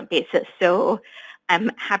frequent basis. So I'm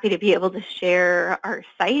happy to be able to share our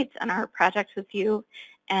site and our projects with you,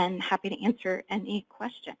 and happy to answer any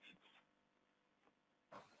questions.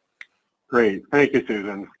 Great, thank you,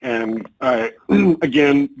 Susan. And I,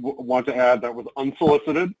 again, want to add that was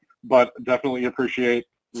unsolicited, but definitely appreciate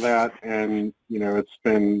that. And, it's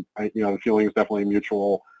been, the feeling is definitely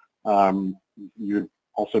mutual. You've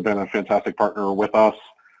also been a fantastic partner with us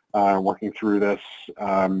working through this.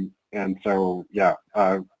 And so, yeah,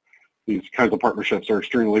 these kinds of partnerships are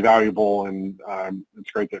extremely valuable, and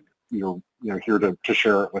it's great that you're here to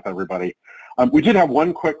share it with everybody. We did have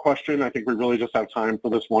one quick question. I think we really just have time for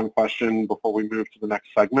this one question before we move to the next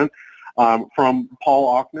segment. From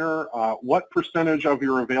Paul Ochner, what percentage of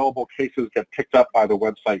your available cases get picked up by the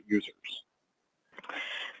website users?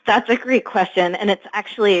 That's a great question, and it's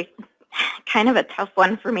actually kind of a tough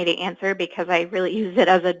one for me to answer because I really use it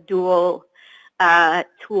as a dual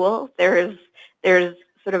tool. There's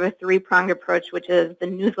sort of a three-pronged approach, which is the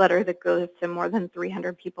newsletter that goes to more than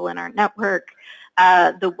 300 people in our network,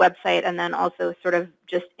 the website, and then also sort of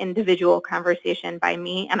just individual conversation by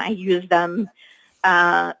me, and I use them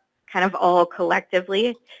kind of all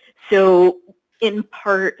collectively. So in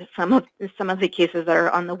part, some of the cases that are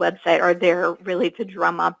on the website are there really to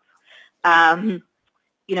drum up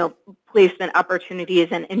placement opportunities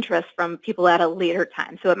and interest from people at a later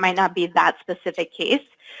time. So it might not be that specific case,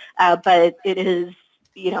 but it is,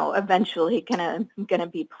 eventually gonna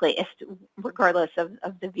be placed regardless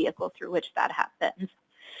of the vehicle through which that happens.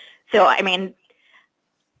 So, I mean,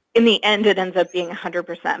 in the end, it ends up being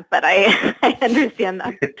 100%, but I understand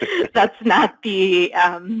that that's not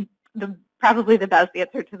probably the best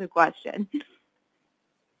answer to the question.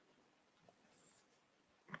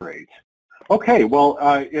 Great. Okay, well,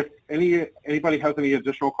 if anybody has any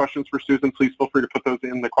additional questions for Susan, please feel free to put those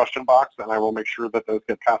in the question box, and I will make sure that those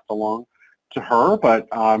get passed along to her. But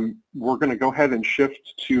we're going to go ahead and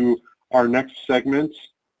shift to our next segment,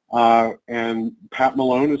 and Pat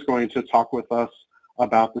Malone is going to talk with us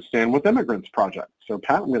about the Stand With Immigrants project. So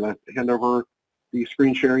Pat, I'm going to hand over the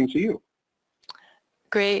screen sharing to you.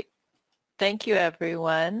 Great. Thank you,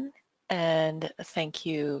 everyone, and thank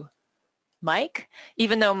you, Mike.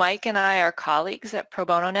 Even though Mike and I are colleagues at Pro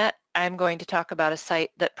Bono Net, I'm going to talk about a site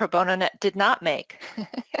that Pro Bono Net did not make.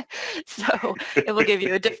 So it will give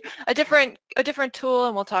you a different tool,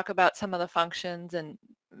 and we'll talk about some of the functions and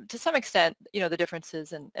to some extent, the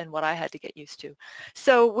differences and what I had to get used to.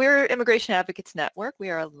 So we're Immigration Advocates Network. We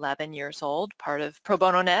are 11 years old, part of Pro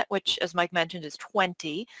Bono Net, which, as Mike mentioned, is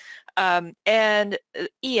 20. And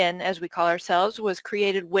IAN, as we call ourselves, was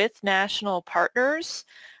created with national partners.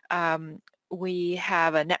 We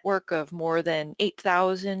have a network of more than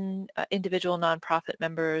 8,000 individual nonprofit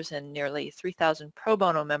members and nearly 3,000 pro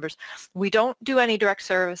bono members. We don't do any direct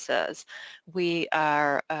services. We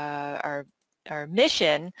are our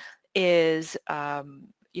mission is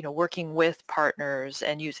working with partners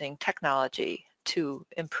and using technology to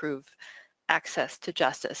improve access to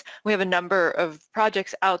justice. We have a number of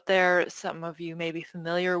projects out there. Some of you may be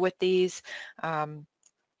familiar with these.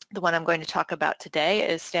 The one I'm going to talk about today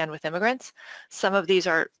is Stand With Immigrants. Some of these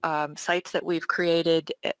are sites that we've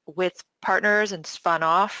created with partners and spun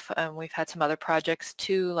off. We've had some other projects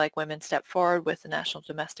too, like Women Step Forward with the National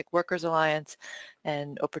Domestic Workers Alliance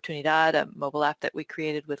and Oportunidad, a mobile app that we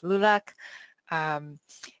created with LULAC. And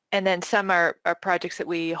then some are projects that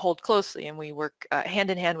we hold closely, and we work hand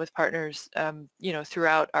in hand with partners,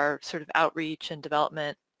 throughout our sort of outreach and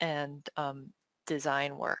development and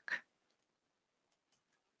design work.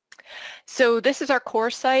 So this is our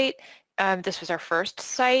core site. This was our first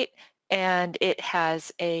site, and it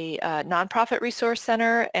has a nonprofit resource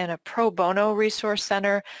center and a pro bono resource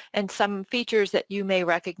center and some features that you may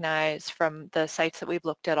recognize from the sites that we've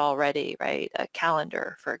looked at already, right? A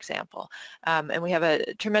calendar, for example. And we have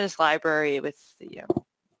a tremendous library with,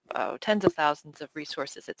 tens of thousands of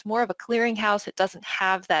resources. It's more of a clearinghouse. It doesn't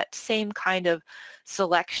have that same kind of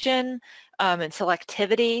selection and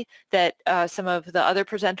selectivity that some of the other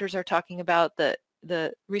presenters are talking about.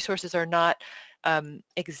 The resources are not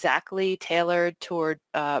exactly tailored toward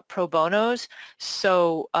pro bonos.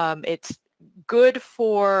 So it's good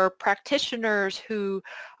for practitioners who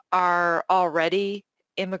are already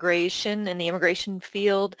in the immigration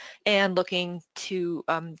field and looking to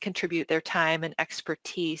contribute their time and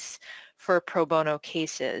expertise for pro bono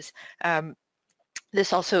cases.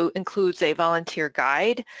 This also includes a volunteer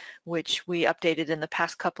guide, which we updated in the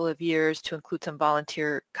past couple of years to include some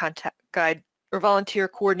volunteer contact guide or volunteer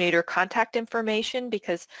coordinator contact information,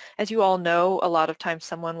 because as you all know, a lot of times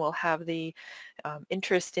someone will have the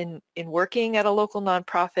interest in working at a local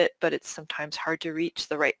nonprofit, but it's sometimes hard to reach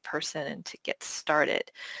the right person and to get started.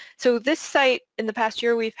 So this site, in the past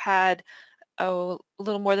year, we've had a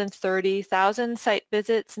little more than 30,000 site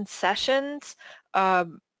visits and sessions.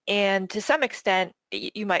 And to some extent,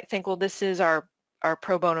 you might think, well, this is our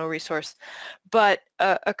pro bono resource. But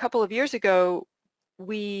a couple of years ago,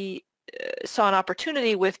 we saw an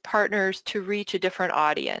opportunity with partners to reach a different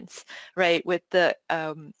audience, right? With the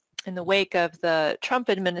in the wake of the Trump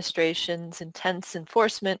administration's intense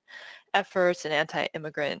enforcement efforts and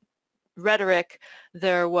anti-immigrant rhetoric,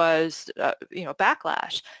 there was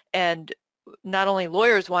backlash, and not only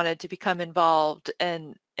lawyers wanted to become involved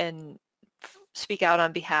and speak out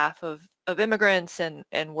on behalf of immigrants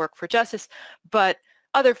and work for justice, but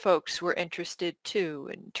other folks were interested too,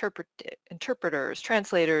 interpreters,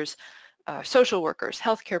 translators, social workers,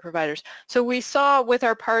 healthcare providers. So we saw with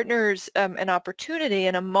our partners an opportunity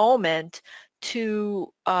and a moment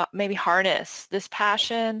to maybe harness this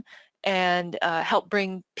passion and help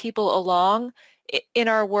bring people along in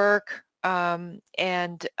our work,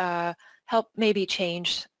 and help maybe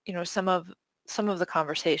change, some of the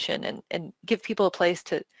conversation, and give people a place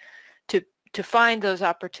to find those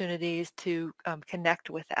opportunities to connect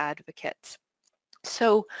with advocates.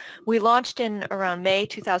 So we launched in around May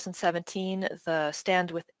 2017 the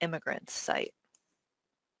Stand with Immigrants site.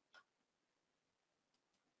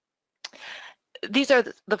 These are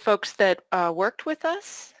the folks that worked with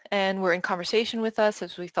us and were in conversation with us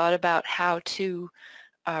as we thought about how to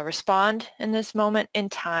respond in this moment in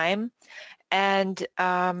time. And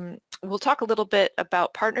we'll talk a little bit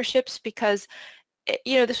about partnerships, because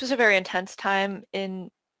this was a very intense time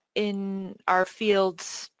in our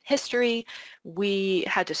field's history. We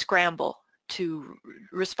had to scramble to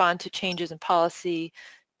respond to changes in policy,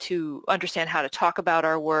 to understand how to talk about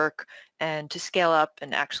our work, and to scale up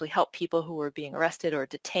and actually help people who were being arrested or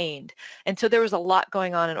detained. And so there was a lot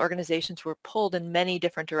going on, and organizations were pulled in many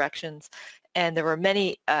different directions, and there were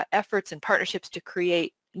many efforts and partnerships to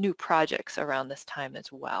create new projects around this time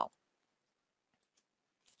as well.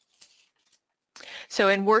 So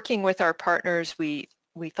in working with our partners, we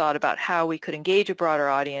thought about how we could engage a broader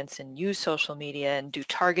audience and use social media and do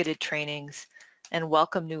targeted trainings and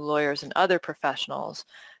welcome new lawyers and other professionals.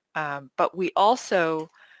 But we also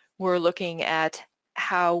were looking at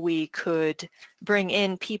how we could bring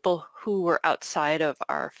in people who were outside of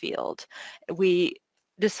our field. We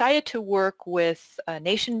decided to work with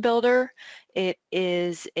Nation Builder. It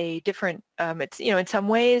is a different, it's in some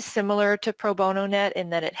ways similar to Pro Bono Net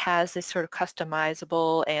in that it has this sort of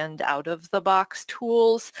customizable and out-of-the-box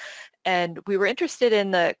tools. And we were interested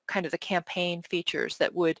in the kind of the campaign features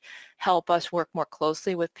that would help us work more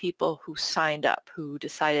closely with people who signed up, who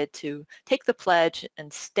decided to take the pledge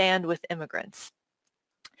and stand with immigrants.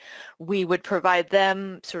 We would provide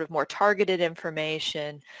them sort of more targeted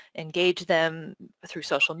information, engage them through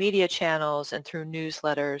social media channels and through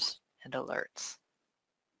newsletters and alerts.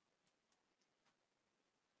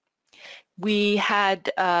 We had,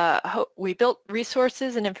 we built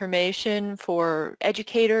resources and information for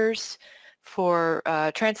educators, for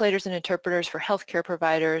translators and interpreters, for healthcare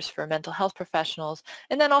providers, for mental health professionals,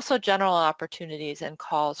 and then also general opportunities and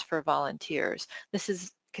calls for volunteers.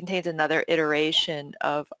 This contains another iteration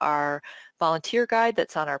of our volunteer guide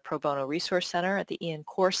that's on our Pro Bono Resource Center at the Ian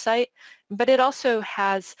Core site, but it also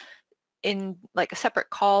has like separate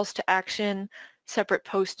calls to action, separate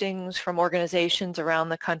postings from organizations around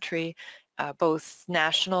the country, both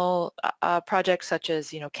national projects such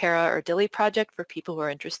as, CARA or DILI project for people who are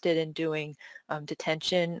interested in doing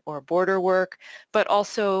detention or border work, but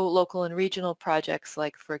also local and regional projects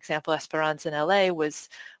like, for example, Esperanza in LA was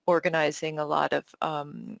organizing a lot of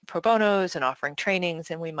pro bonos and offering trainings,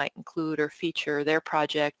 and we might include or feature their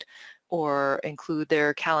project or include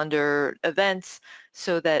their calendar events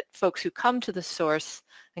so that folks who come to the source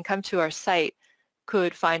and come to our site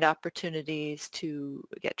could find opportunities to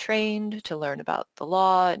get trained, to learn about the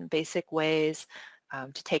law in basic ways,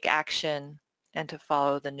 to take action, and to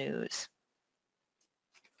follow the news.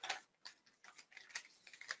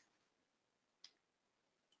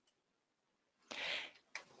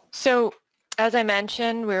 So, as I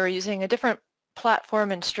mentioned, we were using a different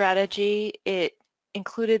platform and strategy. It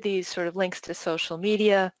included these sort of links to social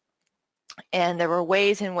media, and there were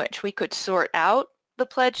ways in which we could sort out the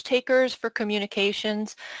pledge takers for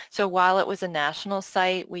communications. So while it was a national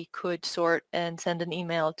site, we could sort and send an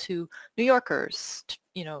email to New Yorkers,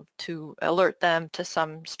 to alert them to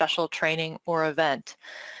some special training or event.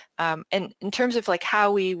 And in terms of like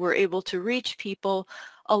how we were able to reach people,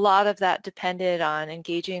 a lot of that depended on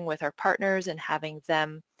engaging with our partners and having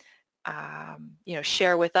them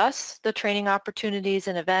share with us the training opportunities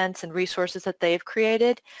and events and resources that they've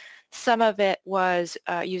created. Some of it was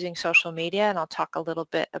using social media, and I'll talk a little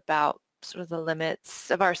bit about sort of the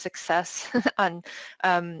limits of our success on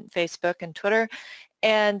Facebook and Twitter.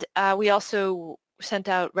 And we also sent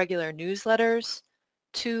out regular newsletters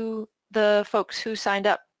to the folks who signed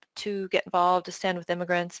up to get involved, to stand with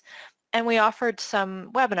immigrants. And we offered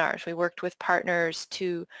some webinars. We worked with partners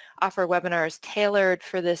to offer webinars tailored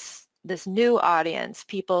for this new audience,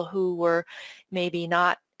 people who were maybe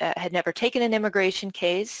not had never taken an immigration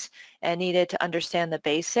case and needed to understand the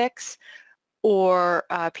basics, or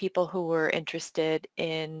people who were interested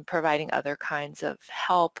in providing other kinds of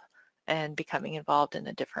help and becoming involved in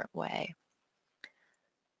a different way.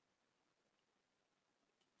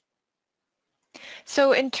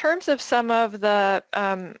 So in terms of some of the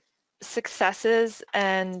successes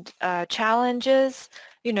and challenges,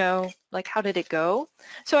 you know, like how did it go?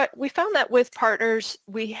 So we found that with partners,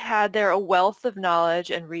 we had there a wealth of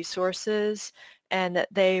knowledge and resources, and that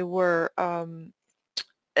they were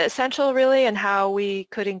essential really in how we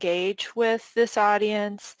could engage with this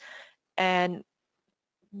audience. And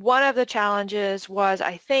one of the challenges was,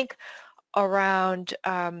 I think, around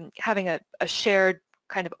having a shared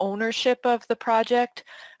kind of ownership of the project.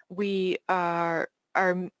 Our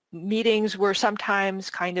meetings were sometimes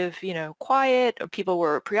kind of, you know, quiet, or people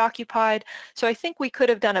were preoccupied. So I think we could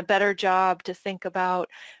have done a better job to think about,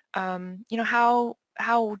 you know,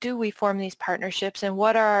 how do we form these partnerships, and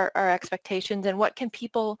what are our expectations, and what can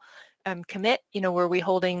people commit? You know, were we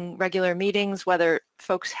holding regular meetings, whether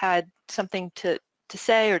folks had something to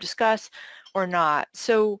say or discuss or not?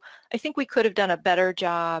 So I think we could have done a better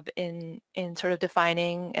job in sort of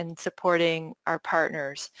defining and supporting our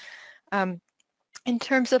partners. In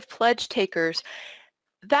terms of pledge takers,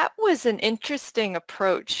 that was an interesting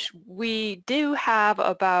approach. We do have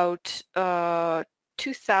about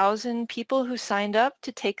 2,000 people who signed up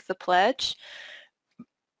to take the pledge,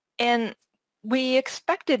 and we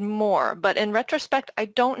expected more, but in retrospect, I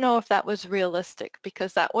don't know if that was realistic,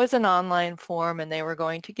 because that was an online form and they were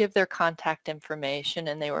going to give their contact information,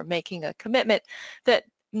 and they were making a commitment that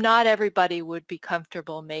not everybody would be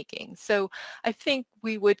comfortable making. So I think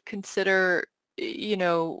we would consider, you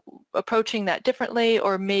know, approaching that differently,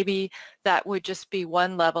 or maybe that would just be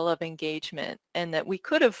one level of engagement, and that we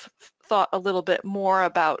could have thought a little bit more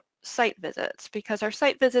about site visits, because our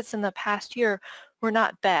site visits in the past year were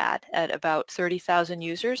not bad at about 30,000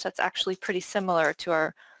 users. That's actually pretty similar to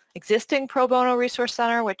our existing Pro Bono Resource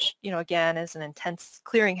Center, which, you know, again, is an intense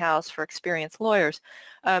clearinghouse for experienced lawyers.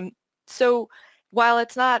 So while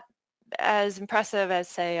it's not as impressive as,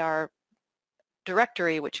 say, our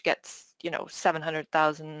directory, which gets, you know,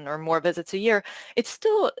 700,000 or more visits a year,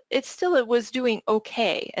 it was doing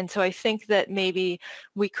okay. And so I think that maybe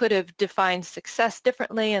we could have defined success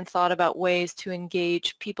differently and thought about ways to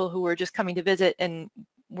engage people who were just coming to visit and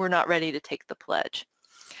were not ready to take the pledge.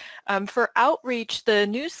 For outreach, the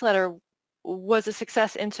newsletter was a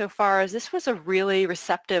success insofar as this was a really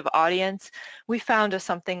receptive audience. We found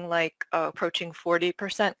something like approaching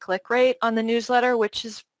 40% click rate on the newsletter, which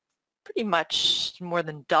is pretty much more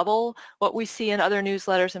than double what we see in other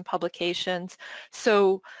newsletters and publications.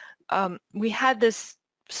 So we had this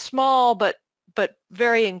small but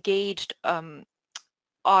very engaged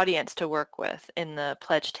audience to work with in the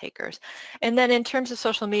pledge takers. And then in terms of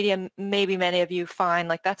social media, maybe many of you find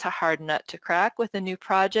like that's a hard nut to crack with a new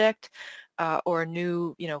project or a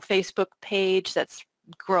new, you know, Facebook page that's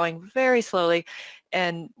growing very slowly.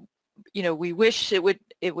 And you know, we wish it would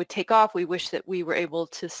take off. We wish that we were able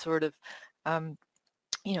to sort of,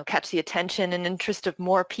 you know, catch the attention and interest of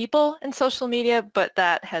more people in social media, but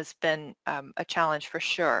that has been a challenge for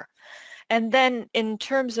sure. And then in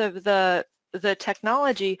terms of the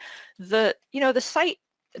technology, you know, the site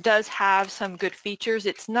does have some good features.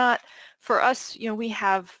 It's not, for us, you know, we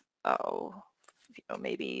have, you know,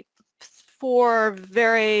 maybe 4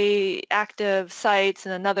 very active sites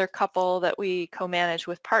and another couple that we co-manage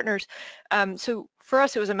with partners. So for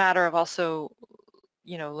us, it was a matter of also,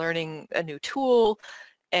 you know, learning a new tool,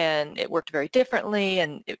 and it worked very differently,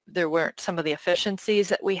 and there weren't some of the efficiencies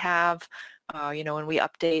that we have. You know, when we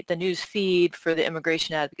update the news feed for the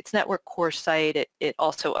Immigration Advocates Network core site, it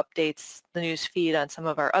also updates the news feed on some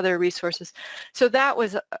of our other resources. So that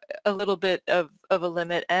was a little bit of a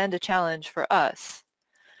limit and a challenge for us.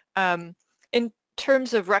 In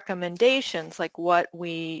terms of recommendations, like what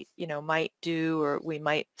we, you know, might do or we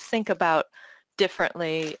might think about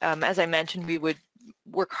differently, as I mentioned, we would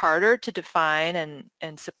work harder to define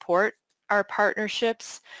and support our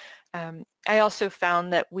partnerships. I also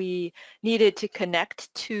found that we needed to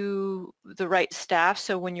connect to the right staff.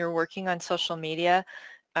 So when you're working on social media,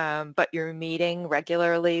 but you're meeting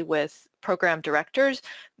regularly with program directors,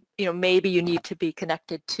 you know, maybe you need to be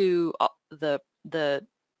connected to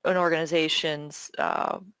an organization's,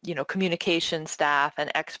 you know, communication staff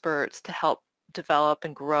and experts to help develop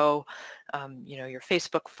and grow, you know, your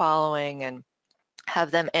Facebook following, and have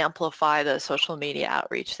them amplify the social media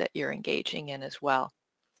outreach that you're engaging in as well.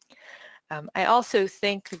 I also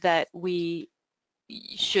think that we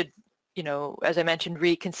should you know, as I mentioned,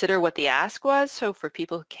 reconsider what the ask was. So for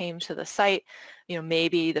people who came to the site, you know,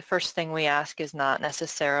 maybe the first thing we ask is not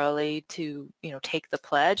necessarily to, you know, take the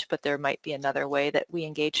pledge, but there might be another way that we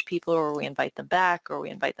engage people, or we invite them back, or we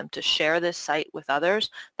invite them to share this site with others.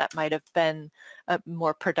 That might have been a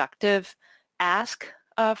more productive ask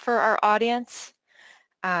for our audience.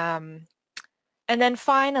 And then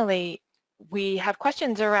finally, we have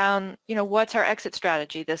questions around, you know, what's our exit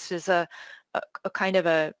strategy? This is a kind of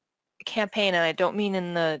a campaign, and I don't mean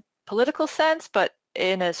in the political sense, but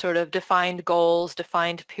in a sort of defined goals,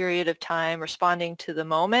 defined period of time, responding to the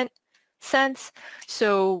moment sense.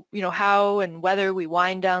 So, you know, how and whether we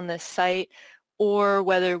wind down this site, or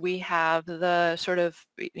whether we have the sort of,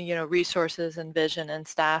 you know, resources and vision and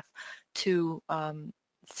staff to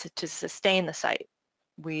sustain the site.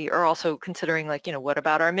 We are also considering, like, you know, what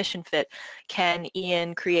about our mission fit? Can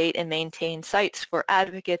Ian create and maintain sites for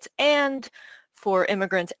advocates and for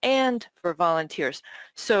immigrants and for volunteers?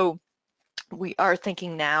 So we are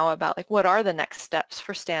thinking now about, like, what are the next steps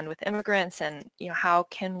for Stand with Immigrants, and, you know, how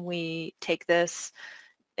can we take this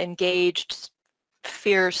engaged,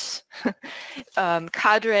 fierce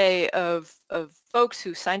cadre of folks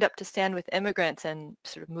who signed up to Stand with Immigrants and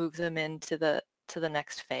sort of move them into the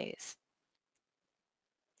next phase.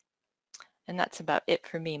 And that's about it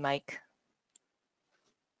for me, Mike.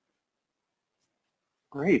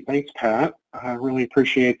 Great, thanks, Pat. I really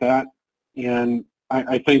appreciate that. And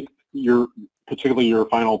I think particularly your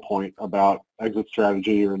final point about exit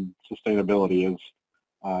strategy and sustainability is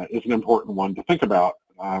an important one to think about,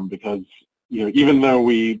 because, you know, even though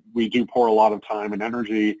we do pour a lot of time and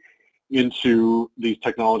energy into these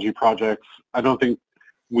technology projects, I don't think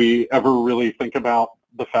we ever really think about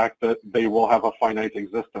the fact that they will have a finite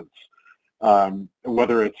existence.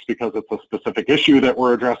 Whether it's because it's a specific issue that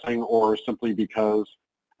we're addressing, or simply because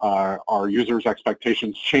our users'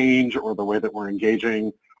 expectations change, or the way that we're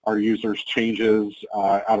engaging our users changes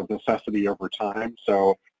out of necessity over time.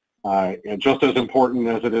 So and just as important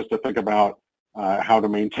as it is to think about how to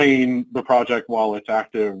maintain the project while it's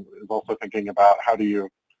active, is also thinking about how do you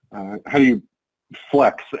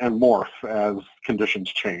flex and morph as conditions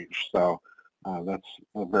change. So that's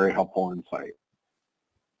a very helpful insight.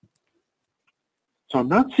 So I'm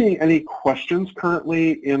not seeing any questions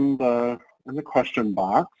currently in the question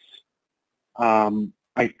box.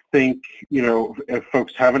 I think, you know, if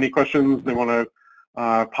folks have any questions they want to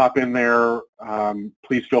pop in there,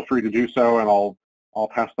 please feel free to do so, and I'll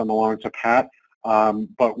pass them along to Pat.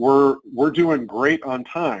 But we're doing great on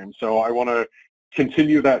time, so I want to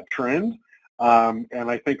continue that trend. And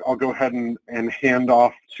I think I'll go ahead and hand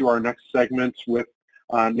off to our next segment with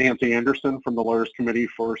Nancy Anderson from the Lawyers Committee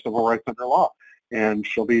for Civil Rights Under Law. And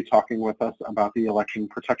she'll be talking with us about the election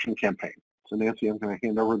protection campaign. So Nancy, I'm going to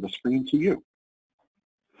hand over the screen to you.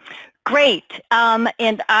 Great,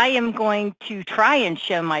 and I am going to try and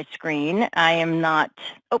show my screen. I am not,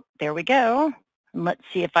 oh, there we go. Let's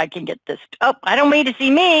see if I can get this, oh, I don't need to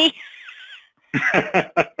see me.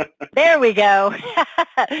 There we go.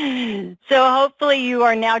 So hopefully you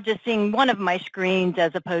are now just seeing one of my screens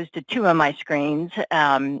as opposed to two of my screens.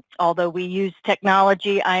 Although we use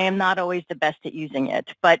technology, I am not always the best at using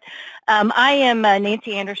it. But I am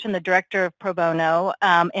Nancy Anderson, the Director of Pro Bono,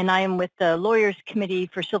 and I am with the Lawyers Committee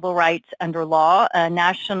for Civil Rights Under Law, a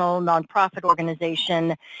national nonprofit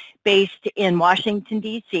organization based in Washington,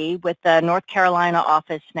 D.C., with the North Carolina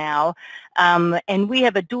office now. And we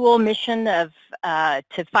have a dual mission of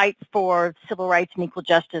to fight for civil rights and equal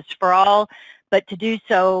justice for all, but to do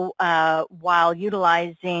so while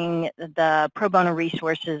utilizing the pro bono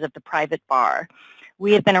resources of the private bar.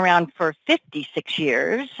 We have been around for 56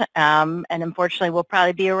 years, and unfortunately we'll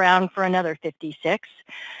probably be around for another 56.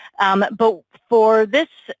 But for this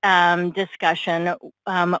discussion,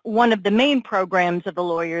 one of the main programs of the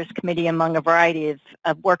Lawyers Committee, among a variety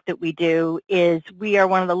of work that we do, is we are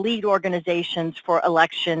one of the lead organizations for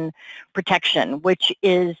election protection, which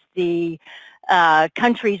is the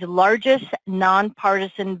country's largest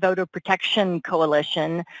nonpartisan voter protection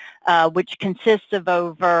coalition, which consists of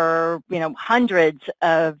over, hundreds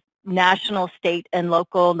of national, state, and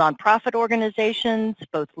local nonprofit organizations,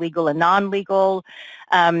 both legal and non-legal,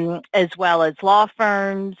 as well as law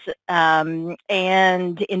firms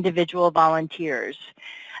and individual volunteers.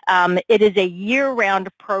 It is a year-round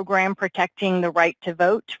program protecting the right to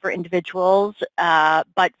vote for individuals,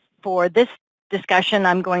 but for this discussion,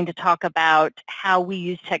 I'm going to talk about how we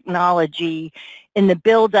use technology in the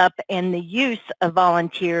build-up and the use of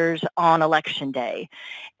volunteers on Election Day.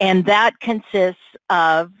 And that consists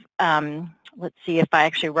of, let's see if I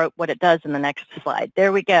actually wrote what it does in the next slide.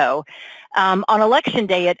 There we go. On Election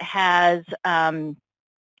Day, it has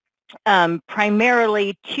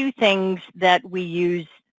primarily two things that we use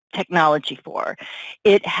technology for.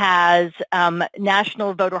 It has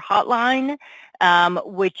National Voter Hotline,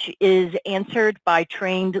 which is answered by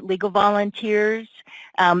trained legal volunteers.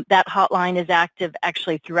 That hotline is active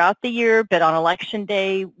actually throughout the year, but on Election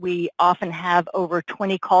Day, we often have over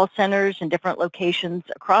 20 call centers in different locations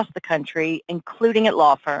across the country, including at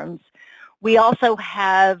law firms. We also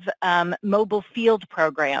have mobile field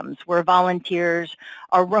programs where volunteers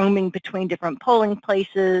are roaming between different polling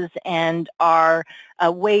places and are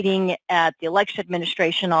waiting at the election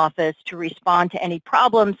administration office to respond to any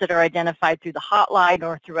problems that are identified through the hotline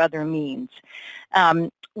or through other means.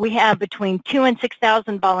 We have between 2,000 and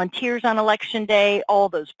 6,000 volunteers on Election Day, all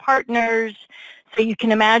those partners. So you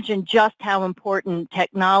can imagine just how important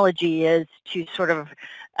technology is to sort of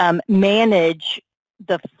manage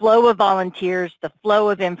the flow of volunteers, the flow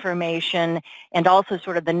of information, and also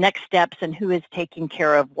sort of the next steps and who is taking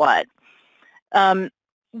care of what.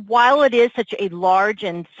 While it is such a large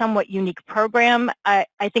and somewhat unique program, I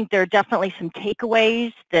think there are definitely some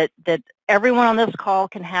takeaways that everyone on this call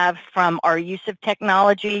can have from our use of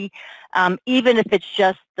technology, even if it's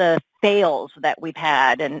just the fails that we've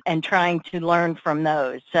had and trying to learn from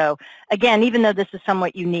those. So again, even though this is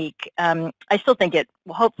somewhat unique, I still think it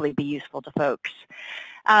will hopefully be useful to folks.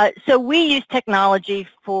 So we use technology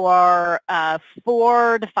for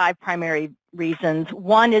 4 to 5 primary reasons.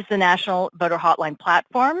 One is the National Voter Hotline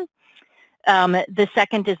platform. The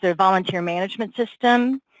second is the volunteer management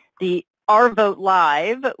system. The Our Vote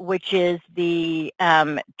Live, which is the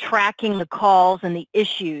tracking the calls and the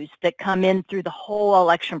issues that come in through the whole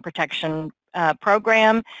election protection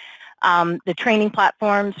program. The training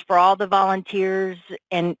platforms for all the volunteers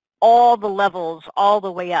and all the levels all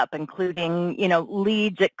the way up, including, you know,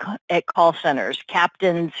 leads at call centers,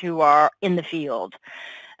 captains who are in the field.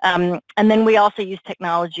 And then we also use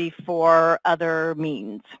technology for other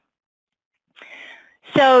means.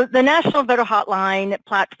 So the National Voter Hotline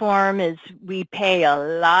platform is, we pay a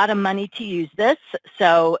lot of money to use this,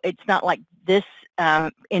 so it's not like this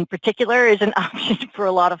in particular is an option for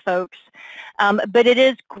a lot of folks. But it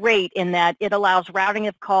is great in that it allows routing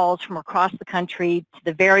of calls from across the country to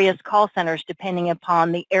the various call centers depending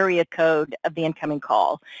upon the area code of the incoming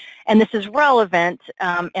call. And this is relevant,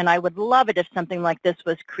 and I would love it if something like this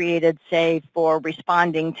was created, say, for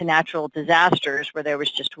responding to natural disasters where there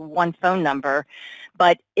was just one phone number.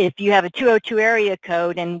 But if you have a 202 area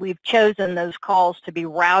code and we've chosen those calls to be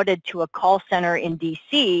routed to a call center in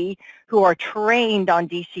DC who are trained on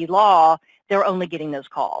DC law, they're only getting those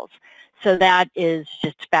calls. So that is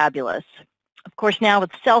just fabulous. Of course, now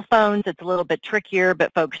with cell phones, it's a little bit trickier,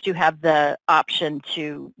 but folks do have the option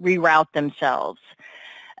to reroute themselves.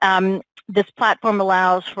 This platform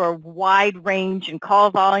allows for a wide range in call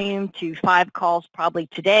volume, to 5 calls probably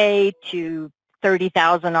today to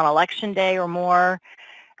 30,000 on Election Day or more.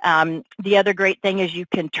 The other great thing is you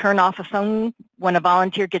can turn off a phone when a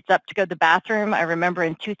volunteer gets up to go to the bathroom. I remember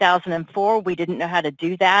in 2004, we didn't know how to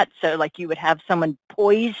do that. So like you would have someone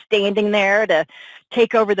poised standing there to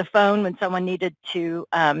take over the phone when someone needed to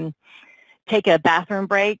take a bathroom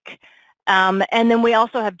break. And then we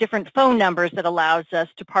also have different phone numbers that allows us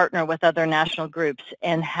to partner with other national groups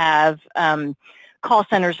and have call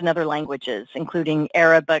centers in other languages, including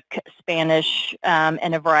Arabic, Spanish,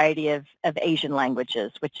 and a variety of Asian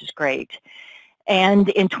languages, which is great. And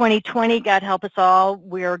in 2020, God help us all,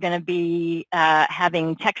 we're going to be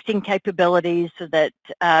having texting capabilities so that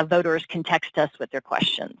voters can text us with their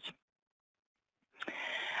questions.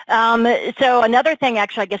 So another thing,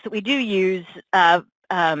 actually, I guess that we do use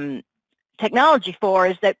technology for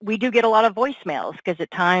is that we do get a lot of voicemails because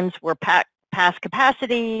at times we're past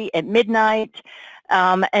capacity at midnight.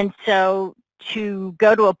 And so to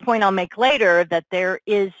go to a point I'll make later that there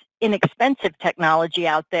is inexpensive technology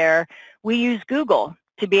out there, we use Google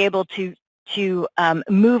to be able to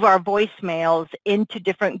move our voicemails into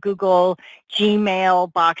different Google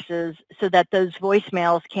Gmail boxes so that those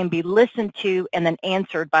voicemails can be listened to and then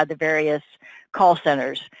answered by the various call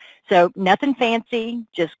centers. So nothing fancy,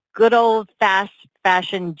 just good old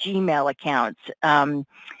fashioned Gmail accounts. And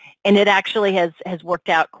it actually has worked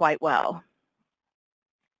out quite well.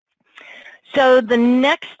 So the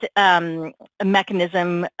next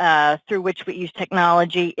mechanism through which we use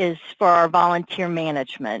technology is for our volunteer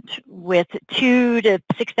management. With 2,000 to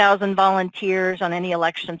 6,000 volunteers on any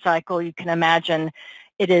election cycle, you can imagine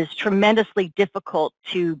it is tremendously difficult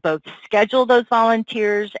to both schedule those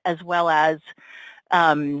volunteers as well as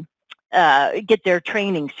get their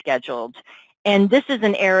training scheduled. And this is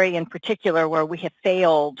an area in particular where we have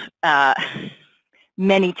failed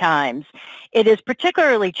many times. It is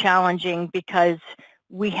particularly challenging because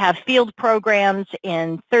We have field programs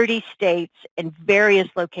in 30 states and various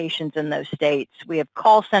locations in those states. We have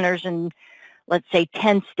call centers in, let's say,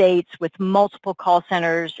 10 states with multiple call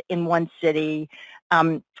centers in one city.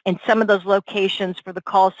 In some of those locations for the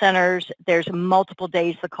call centers, there's multiple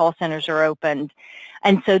days the call centers are opened.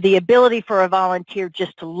 And so the ability for a volunteer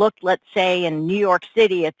just to look, let's say, in New York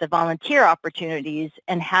City at the volunteer opportunities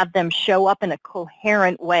and have them show up in a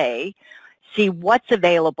coherent way, see what's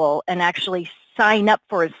available, and actually sign up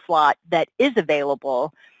for a slot that is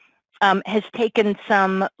available, has taken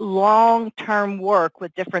some long-term work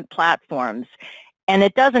with different platforms. And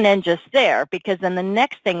it doesn't end just there, because then the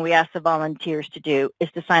next thing we ask the volunteers to do is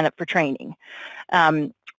to sign up for training.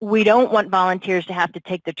 We don't want volunteers to have to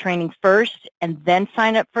take the training first and then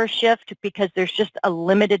sign up for a shift, because there's just a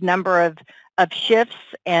limited number of shifts,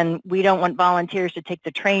 and we don't want volunteers to take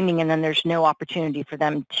the training and then there's no opportunity for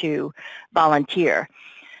them to volunteer.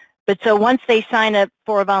 But so once they sign up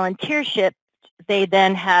for a volunteer shift, they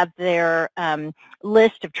then have their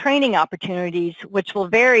list of training opportunities, which will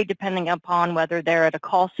vary depending upon whether they're at a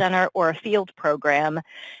call center or a field program,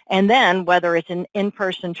 and then whether it's an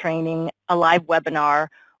in-person training, a live webinar,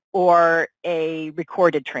 or a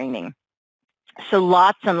recorded training. So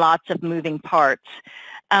lots and lots of moving parts.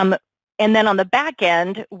 And then on the back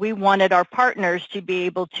end, we wanted our partners to be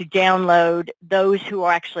able to download those who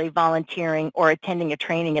are actually volunteering or attending a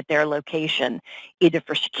training at their location, either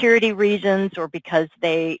for security reasons or because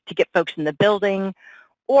to get folks in the building,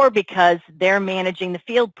 or because they're managing the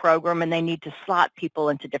field program and they need to slot people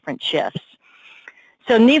into different shifts.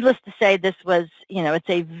 So needless to say, this was, it's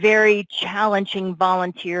a very challenging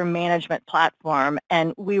volunteer management platform,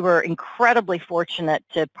 and we were incredibly fortunate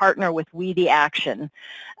to partner with We the Action,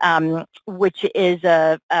 which is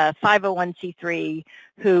a 501c3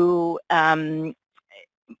 who,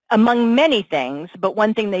 among many things, but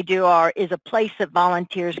one thing they do is a place that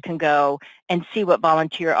volunteers can go and see what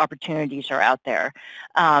volunteer opportunities are out there.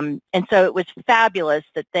 And so it was fabulous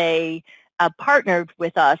that they partnered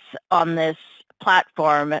with us on this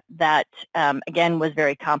platform that, again, was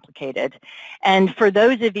very complicated. And for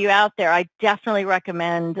those of you out there, I definitely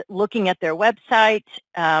recommend looking at their website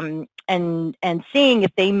and seeing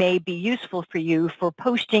if they may be useful for you for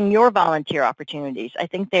posting your volunteer opportunities. I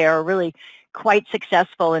think they are really quite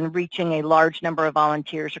successful in reaching a large number of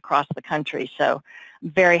volunteers across the country. So I'm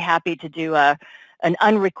very happy to do an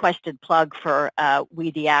unrequested plug for We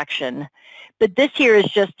the Action. But this here is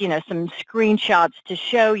just, some screenshots to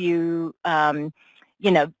show you, the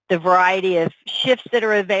variety of shifts that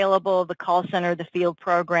are available, the call center, the field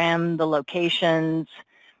program, the locations,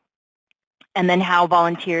 and then how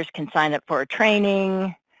volunteers can sign up for a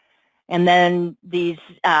training, and then these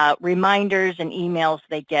reminders and emails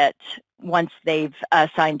they get once they've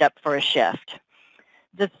signed up for a shift.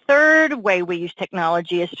 The third way we use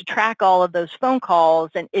technology is to track all of those phone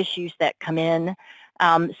calls and issues that come in.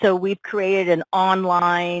 So we've created an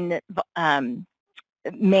online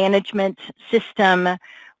management system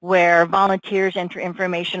where volunteers enter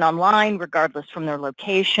information online regardless from their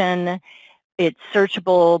location. It's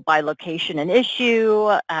searchable by location and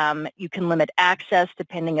issue. You can limit access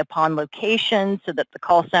depending upon location so that the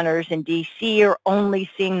call centers in DC are only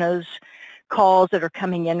seeing those calls that are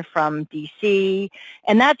coming in from DC.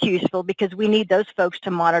 And that's useful because we need those folks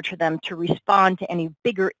to monitor them to respond to any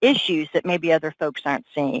bigger issues that maybe other folks aren't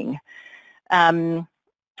seeing.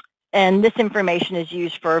 And this information is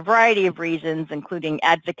used for a variety of reasons, including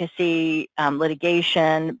advocacy,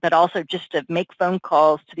 litigation, but also just to make phone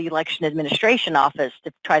calls to the election administration office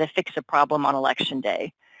to try to fix a problem on election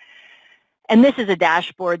day. And this is a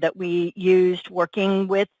dashboard that we used working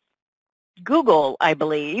with Google, I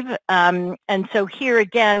believe. And so here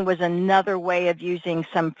again was another way of using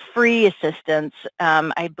some free assistance.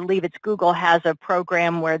 I believe Google has a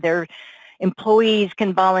program where their employees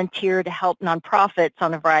can volunteer to help nonprofits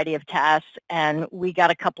on a variety of tasks, and we got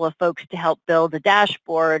a couple of folks to help build a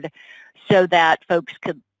dashboard so that folks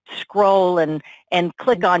could scroll and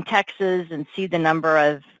click on texts and see the number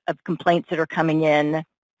of complaints that are coming in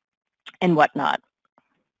and whatnot.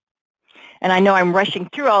 And I know I'm rushing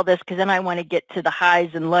through all this because then I want to get to the highs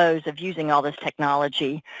and lows of using all this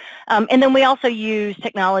technology. And then we also use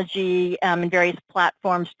technology in various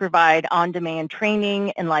platforms to provide on-demand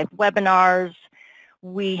training and live webinars.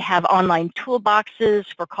 We have online toolboxes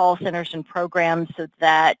for call centers and programs so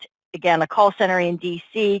that, again, a call center in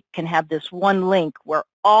DC can have this one link where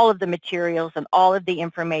all of the materials and all of the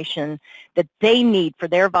information that they need for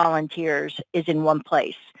their volunteers is in one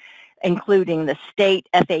place, including the state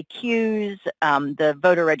FAQs, the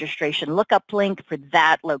voter registration lookup link for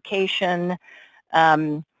that location,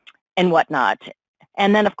 and whatnot.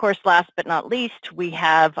 And then, of course, last but not least, we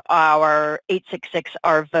have our 866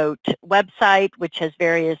 Our Vote website, which has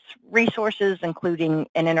various resources, including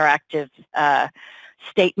an interactive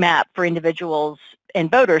state map for individuals and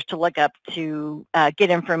voters to look up to get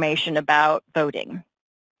information about voting.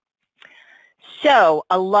 So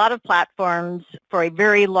a lot of platforms for a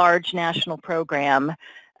very large national program.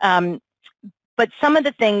 But some of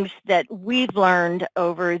the things that we've learned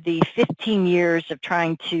over the 15 years of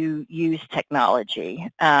trying to use technology,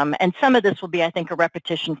 and some of this will be, I think, a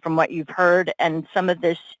repetition from what you've heard, and some of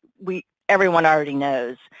this everyone already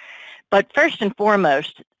knows. But first and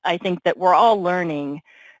foremost, I think that we're all learning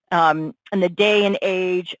in the day and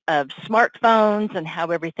age of smartphones and how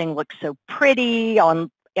everything looks so pretty on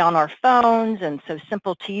our phones and so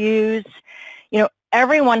simple to use. You know,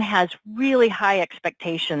 everyone has really high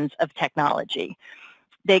expectations of technology.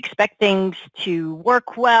 They expect things to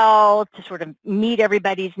work well, to sort of meet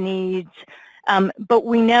everybody's needs, but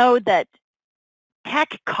we know that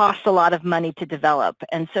tech costs a lot of money to develop,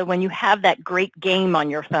 and so when you have that great game on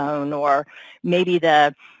your phone, or maybe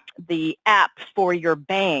the app for your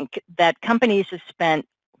bank, that companies have spent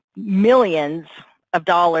millions of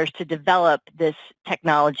dollars to develop this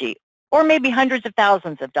technology, or maybe hundreds of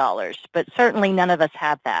thousands of dollars, but certainly none of us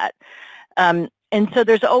have that. And so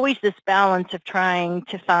there's always this balance of trying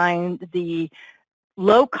to find the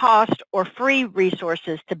low cost or free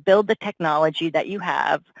resources to build the technology that you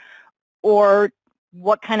have, or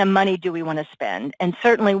what kind of money do we want to spend. And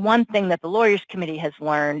certainly one thing that the Lawyers Committee has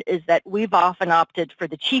learned is that we've often opted for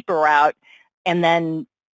the cheaper route, and then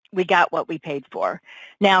we got what we paid for.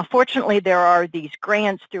 Now, fortunately, there are these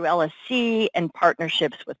grants through LSC and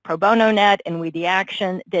partnerships with Pro Bono Net and We the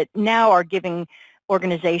Action that now are giving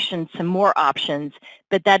organizations some more options,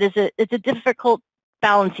 but that is it's a difficult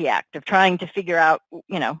balancing act of trying to figure out,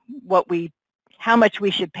 you know, how much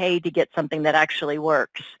we should pay to get something that actually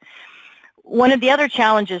works. One of the other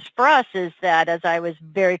challenges for us is that, as I was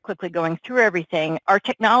very quickly going through everything, our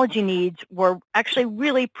technology needs were actually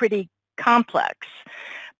really pretty complex.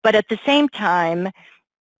 But at the same time,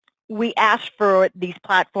 we asked for these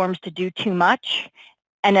platforms to do too much,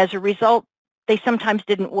 and as a result, they sometimes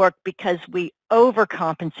didn't work because we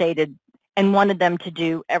overcompensated and wanted them to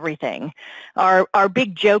do everything. Our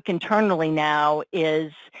big joke internally now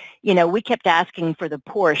is, you know, we kept asking for the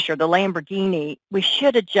Porsche or the Lamborghini. We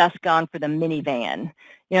should have just gone for the minivan.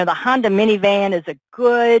 You know, the Honda minivan is a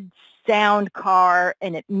good, sound car,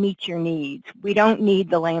 and it meets your needs. We don't need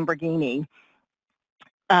the Lamborghini.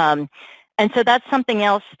 And so that's something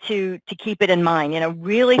else to keep it in mind, you know,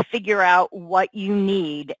 really figure out what you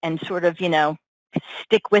need and sort of, you know,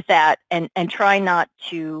 stick with that and try not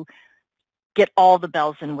to get all the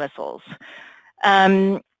bells and whistles.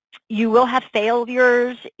 You will have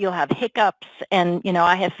failures, you'll have hiccups, and, you know,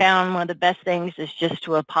 I have found one of the best things is just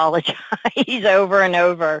to apologize over and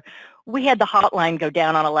over. We had the hotline go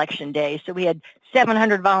down on election day, so we had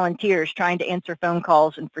 700 volunteers trying to answer phone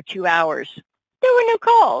calls, and for 2 hours, there were no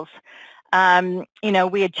calls. You know,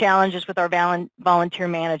 we had challenges with our volunteer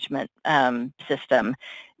management system.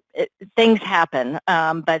 Things happen,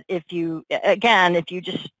 but if you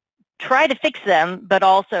just try to fix them, but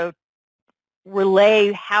also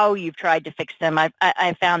relay how you've tried to fix them,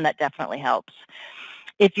 I found that definitely helps.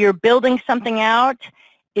 If you're building something out,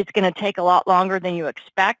 it's going to take a lot longer than you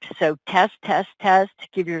expect, so test,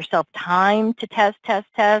 give yourself time to test.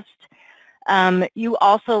 You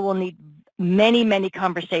also will need many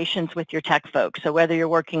conversations with your tech folks, so whether you're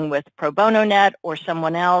working with Pro Bono Net or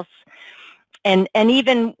someone else, and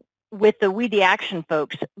even with the We the Action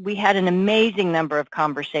folks, we had an amazing number of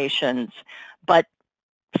conversations, but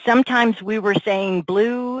sometimes we were saying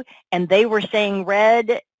blue and they were saying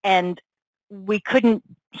red, and we couldn't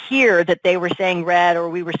hear that they were saying red or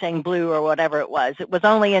we were saying blue or whatever it was. It was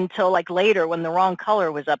only until like later when the wrong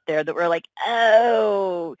color was up there that we're like,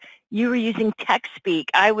 oh, you were using tech speak,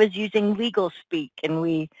 I was using legal speak, and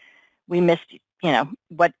we missed, you know,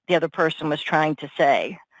 what the other person was trying to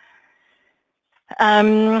say.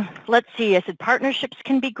 Let's see, I said partnerships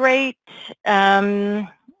can be great. And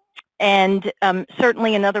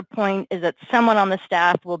certainly another point is that someone on the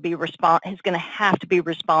staff is going to have to be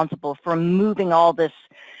responsible for moving all this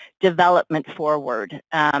development forward.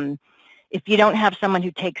 If you don't have someone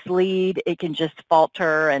who takes lead, it can just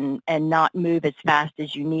falter and not move as fast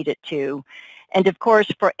as you need it to. And of course,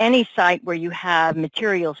 for any site where you have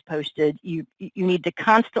materials posted, you need to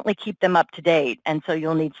constantly keep them up to date, and so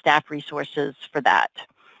you'll need staff resources for that.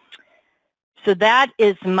 So that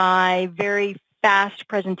is my very fast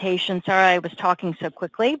presentation. Sorry I was talking so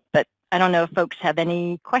quickly, but I don't know if folks have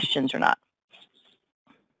any questions or not.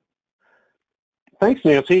 Thanks,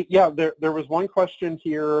 Nancy. Yeah, there was one question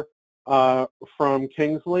here from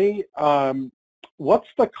Kingsley. What's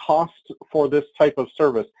the cost for this type of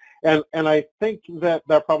service? And I think that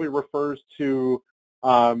probably refers to,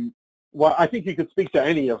 well, I think you could speak to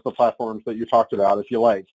any of the platforms that you talked about if you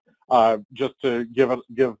like, just to give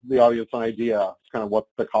the audience an idea kind of what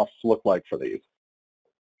the costs look like for these.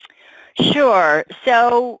 Sure.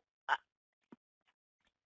 So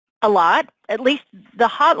a lot, at least the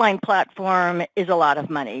hotline platform is a lot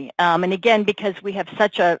of money. And again, because we have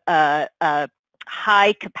such a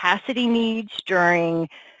high capacity needs during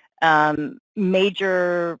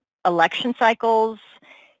major election cycles,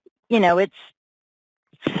 you know, it's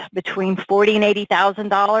between $40,000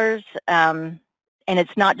 and $80,000, and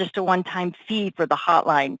it's not just a one-time fee for the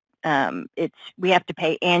hotline. We have to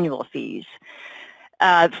pay annual fees.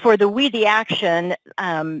 For the We the Action,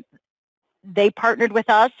 they partnered with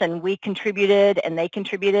us and we contributed and they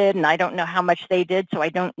contributed, and I don't know how much they did, so I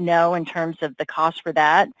don't know in terms of the cost for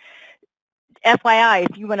that. FYI,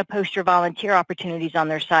 if you want to post your volunteer opportunities on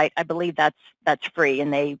their site, I believe that's free,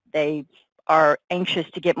 and they are anxious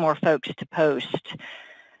to get more folks to post.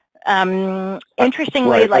 Interestingly,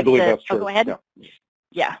 right, like I believe that's true. Oh, go ahead. Yeah.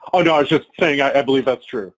 Yeah. Oh no, I was just saying I believe that's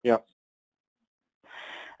true. Yeah.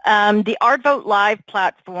 The Art Vote Live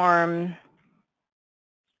platform,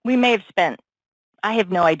 we may have spent, I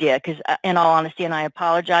have no idea, because in all honesty, and I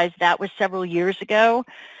apologize, that was several years ago.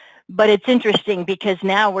 But it's interesting because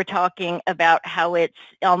now we're talking about how it's,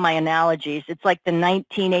 all my analogies, it's like the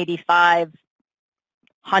 1985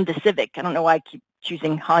 Honda Civic. I don't know why I keep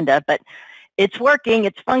choosing Honda, but it's working,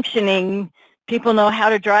 it's functioning, people know how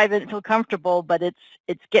to drive it and feel comfortable, but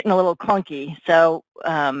it's getting a little clunky. So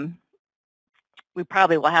we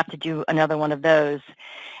probably will have to do another one of those.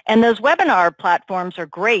 And those webinar platforms are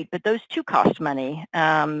great, but those too cost money.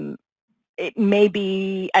 It may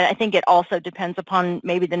be, I think it also depends upon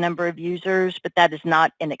maybe the number of users, but that is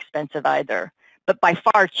not inexpensive either, but by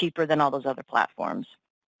far cheaper than all those other platforms.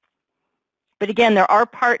 But again, there are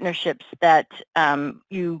partnerships that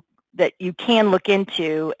you can look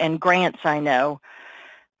into, and grants, I know,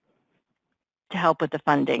 to help with the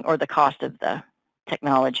funding or the cost of the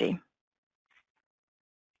technology.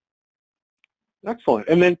 Excellent.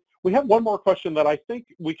 And then we have one more question that I think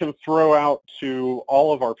we can throw out to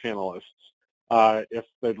all of our panelists if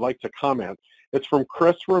they'd like to comment. It's from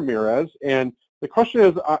Chris Ramirez, and the question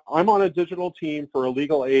is, I'm on a digital team for a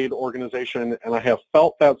legal aid organization, and I have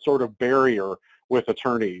felt that sort of barrier with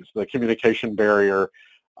attorneys, the communication barrier.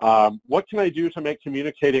 What can I do to make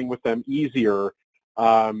communicating with them easier?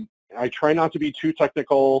 I try not to be too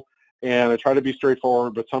technical, and I try to be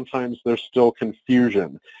straightforward, but sometimes there's still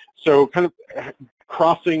confusion. So kind of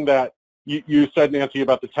crossing that, you said, Nancy,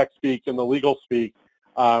 about the tech speak and the legal speak.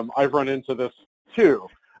 I've run into this too.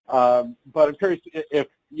 But I'm curious if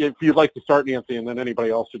you'd like to start, Nancy, and then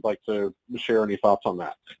anybody else who'd like to share any thoughts on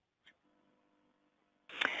that.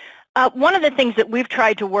 One of the things that we've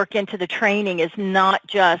tried to work into the training is not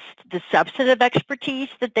just the substantive expertise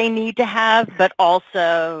that they need to have, but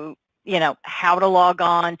also, you know, how to log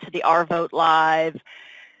on to the Our Vote Live,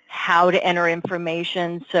 how to enter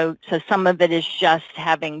information. So some of it is just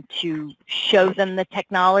having to show them the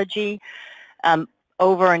technology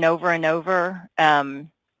over and over and over.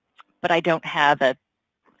 But I don't have an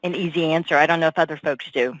easy answer. I don't know if other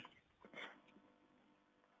folks do.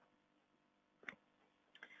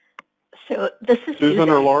 So this is Susan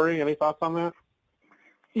or Lori, any thoughts on that?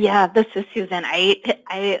 Yeah, this is Susan.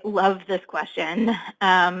 I love this question.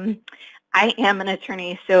 I am an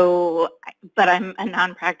attorney, but I'm a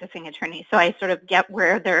non-practicing attorney, so I sort of get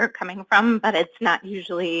where they're coming from, but it's not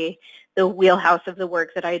usually the wheelhouse of the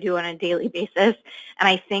work that I do on a daily basis. And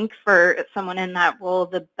I think for someone in that role,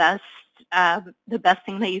 the best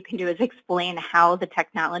thing that you can do is explain how the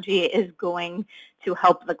technology is going to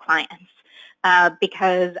help the clients.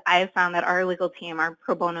 Because I've found that our legal team, our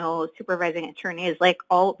pro bono supervising attorneys, like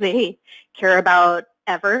all they care about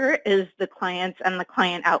ever is the clients and the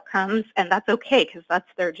client outcomes, and that's okay because that's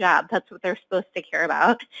their job. That's what they're supposed to care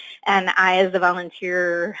about. And I, as a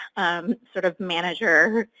volunteer sort of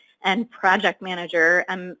manager and project manager,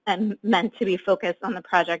 am meant to be focused on the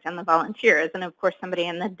project and the volunteers. And of course, somebody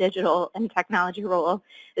in the digital and technology role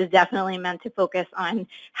is definitely meant to focus on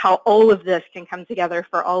how all of this can come together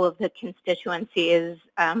for all of the constituencies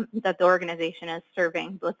that the organization is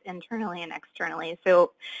serving, both internally and externally.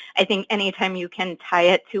 So I think anytime you can tie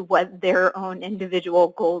it to what their own individual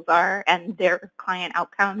goals are and their client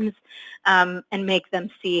outcomes, and make them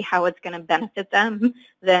see how it's going to benefit them,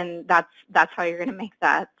 then that's how you're going to make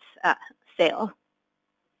that sale.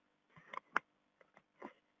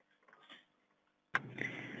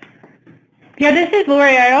 Yeah, this is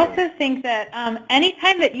Lori. I also think that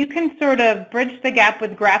anytime that you can sort of bridge the gap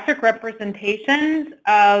with graphic representations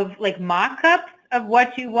of like mock-ups of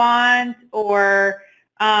what you want, or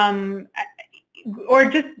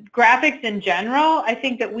just graphics in general, I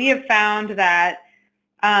think that we have found that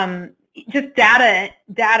just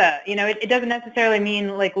data, you know, it doesn't necessarily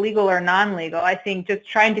mean like legal or non-legal. I think just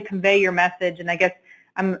trying to convey your message, and I guess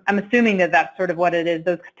I'm assuming that that's sort of what it is,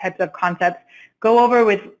 those types of concepts. Go over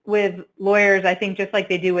with lawyers, I think, just like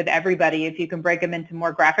they do with everybody, if you can break them into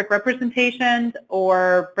more graphic representations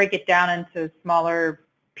or break it down into smaller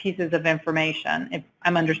pieces of information, if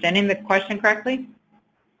I'm understanding the question correctly.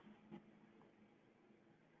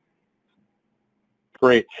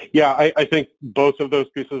 Great. Yeah, I think both of those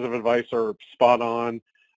pieces of advice are spot on.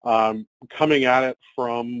 Coming at it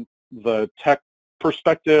from the tech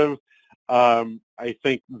perspective, I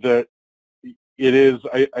think that it is,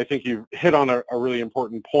 I think you've hit on a really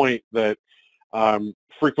important point that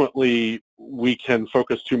frequently we can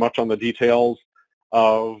focus too much on the details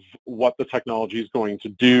of what the technology is going to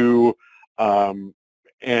do,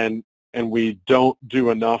 and we don't do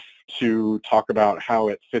enough to talk about how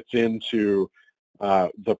it fits into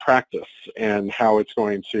the practice and how it's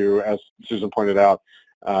going to, as Susan pointed out,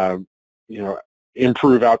 you know,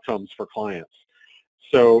 improve outcomes for clients.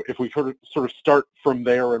 So if we sort of start from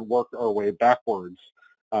there and work our way backwards,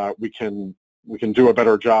 we can do a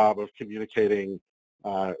better job of communicating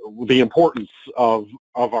the importance of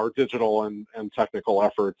our digital and technical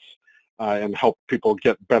efforts, and help people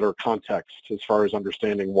get better context as far as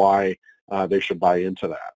understanding why they should buy into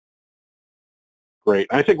that. Great.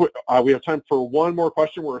 I think we have time for one more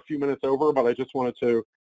question. We're a few minutes over, but I just wanted to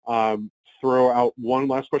throw out one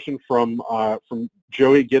last question from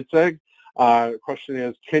Joey Gitzeg. Question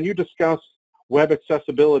is, can you discuss web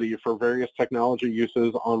accessibility for various technology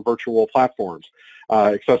uses on virtual platforms?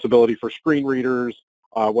 Accessibility for screen readers,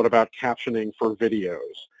 what about captioning for videos?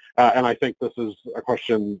 And I think this is a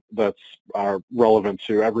question that's relevant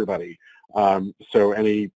to everybody. So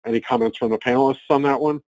any comments from the panelists on that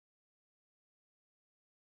one?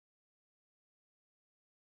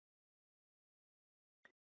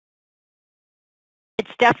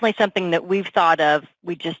 It's definitely something that we've thought of.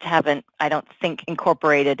 We just haven't, I don't think,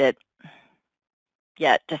 incorporated it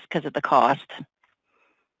yet, just because of the cost.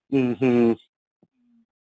 Mm-hmm.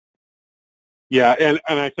 Yeah, and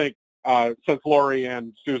I think since Lori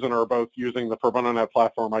and Susan are both using the Pro Bono Net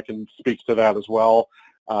platform, I can speak to that as well.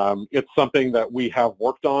 It's something that we have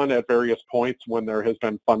worked on at various points when there has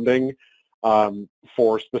been funding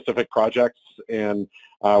for specific projects, and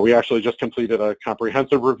we actually just completed a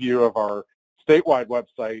comprehensive review of our statewide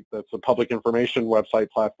website that's a public information website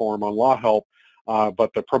platform on law help,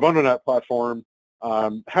 but the Pro Bono Net platform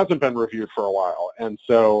hasn't been reviewed for a while, and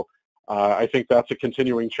so I think that's a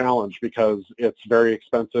continuing challenge because it's very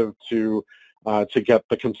expensive to get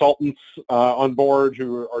the consultants on board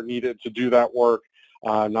who are needed to do that work,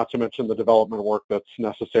 not to mention the development work that's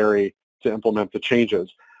necessary to implement the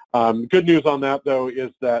changes. Good news on that, though,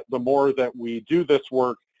 is that the more that we do this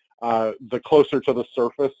work, the closer to the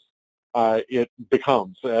surface it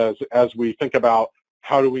becomes as we think about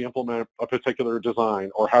how do we implement a particular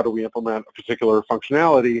design or how do we implement a particular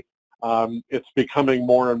functionality. It's becoming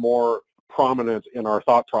more and more prominent in our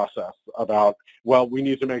thought process about, well, we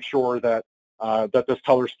need to make sure that that this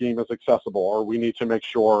color scheme is accessible, or we need to make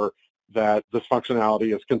sure that this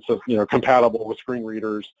functionality is compatible with screen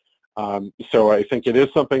readers. So I think it is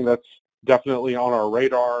something that's definitely on our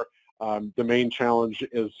radar. The main challenge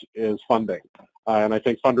is funding, and I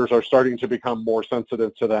think funders are starting to become more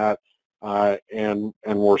sensitive to that, and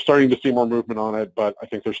we're starting to see more movement on it, but I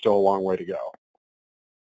think there's still a long way to go.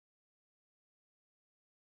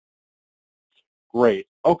 Great.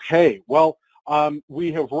 Okay. Well,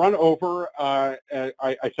 we have run over. I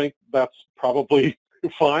think that's probably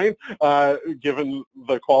fine, given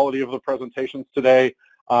the quality of the presentations today.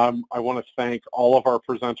 I want to thank all of our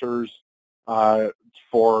presenters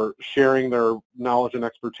for sharing their knowledge and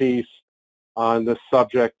expertise on this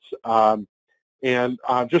subject. And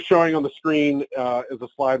just showing on the screen is a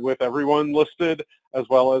slide with everyone listed, as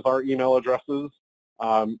well as our email addresses.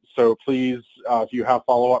 So please, if you have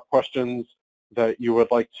follow-up questions that you would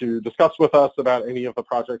like to discuss with us about any of the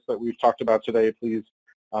projects that we've talked about today, please,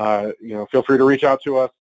 feel free to reach out to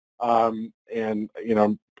us. And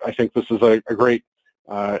I think this is a great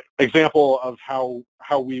example of how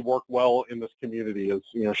we work well in this community, is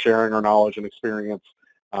sharing our knowledge and experience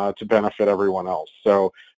to benefit everyone else.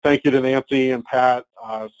 So thank you to Nancy and Pat,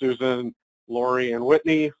 Susan, Lori, and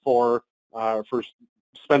Whitney for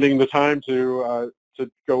spending the time to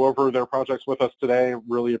go over their projects with us today.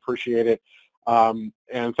 Really appreciate it.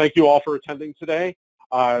 And thank you all for attending today.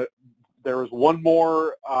 There is one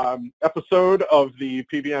more episode of the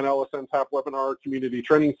PBN LSNTAP webinar community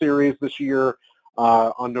training series this year.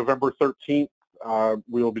 On November 13th,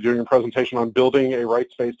 we will be doing a presentation on building a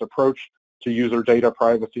rights-based approach to user data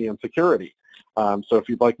privacy and security. So if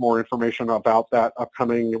you'd like more information about that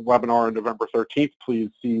upcoming webinar on November 13th, please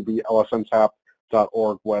see the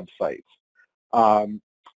lsntap.org website.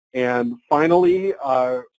 And finally,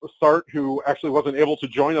 Sart, who actually wasn't able to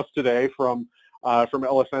join us today from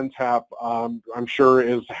LSNTAP, I'm sure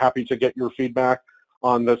is happy to get your feedback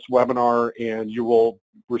on this webinar, and you will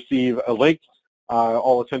receive a link.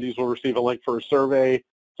 All attendees will receive a link for a survey,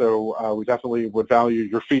 so we definitely would value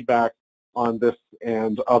your feedback on this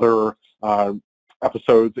and other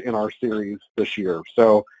episodes in our series this year.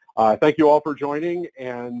 So thank you all for joining,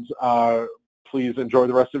 and please enjoy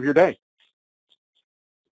the rest of your day.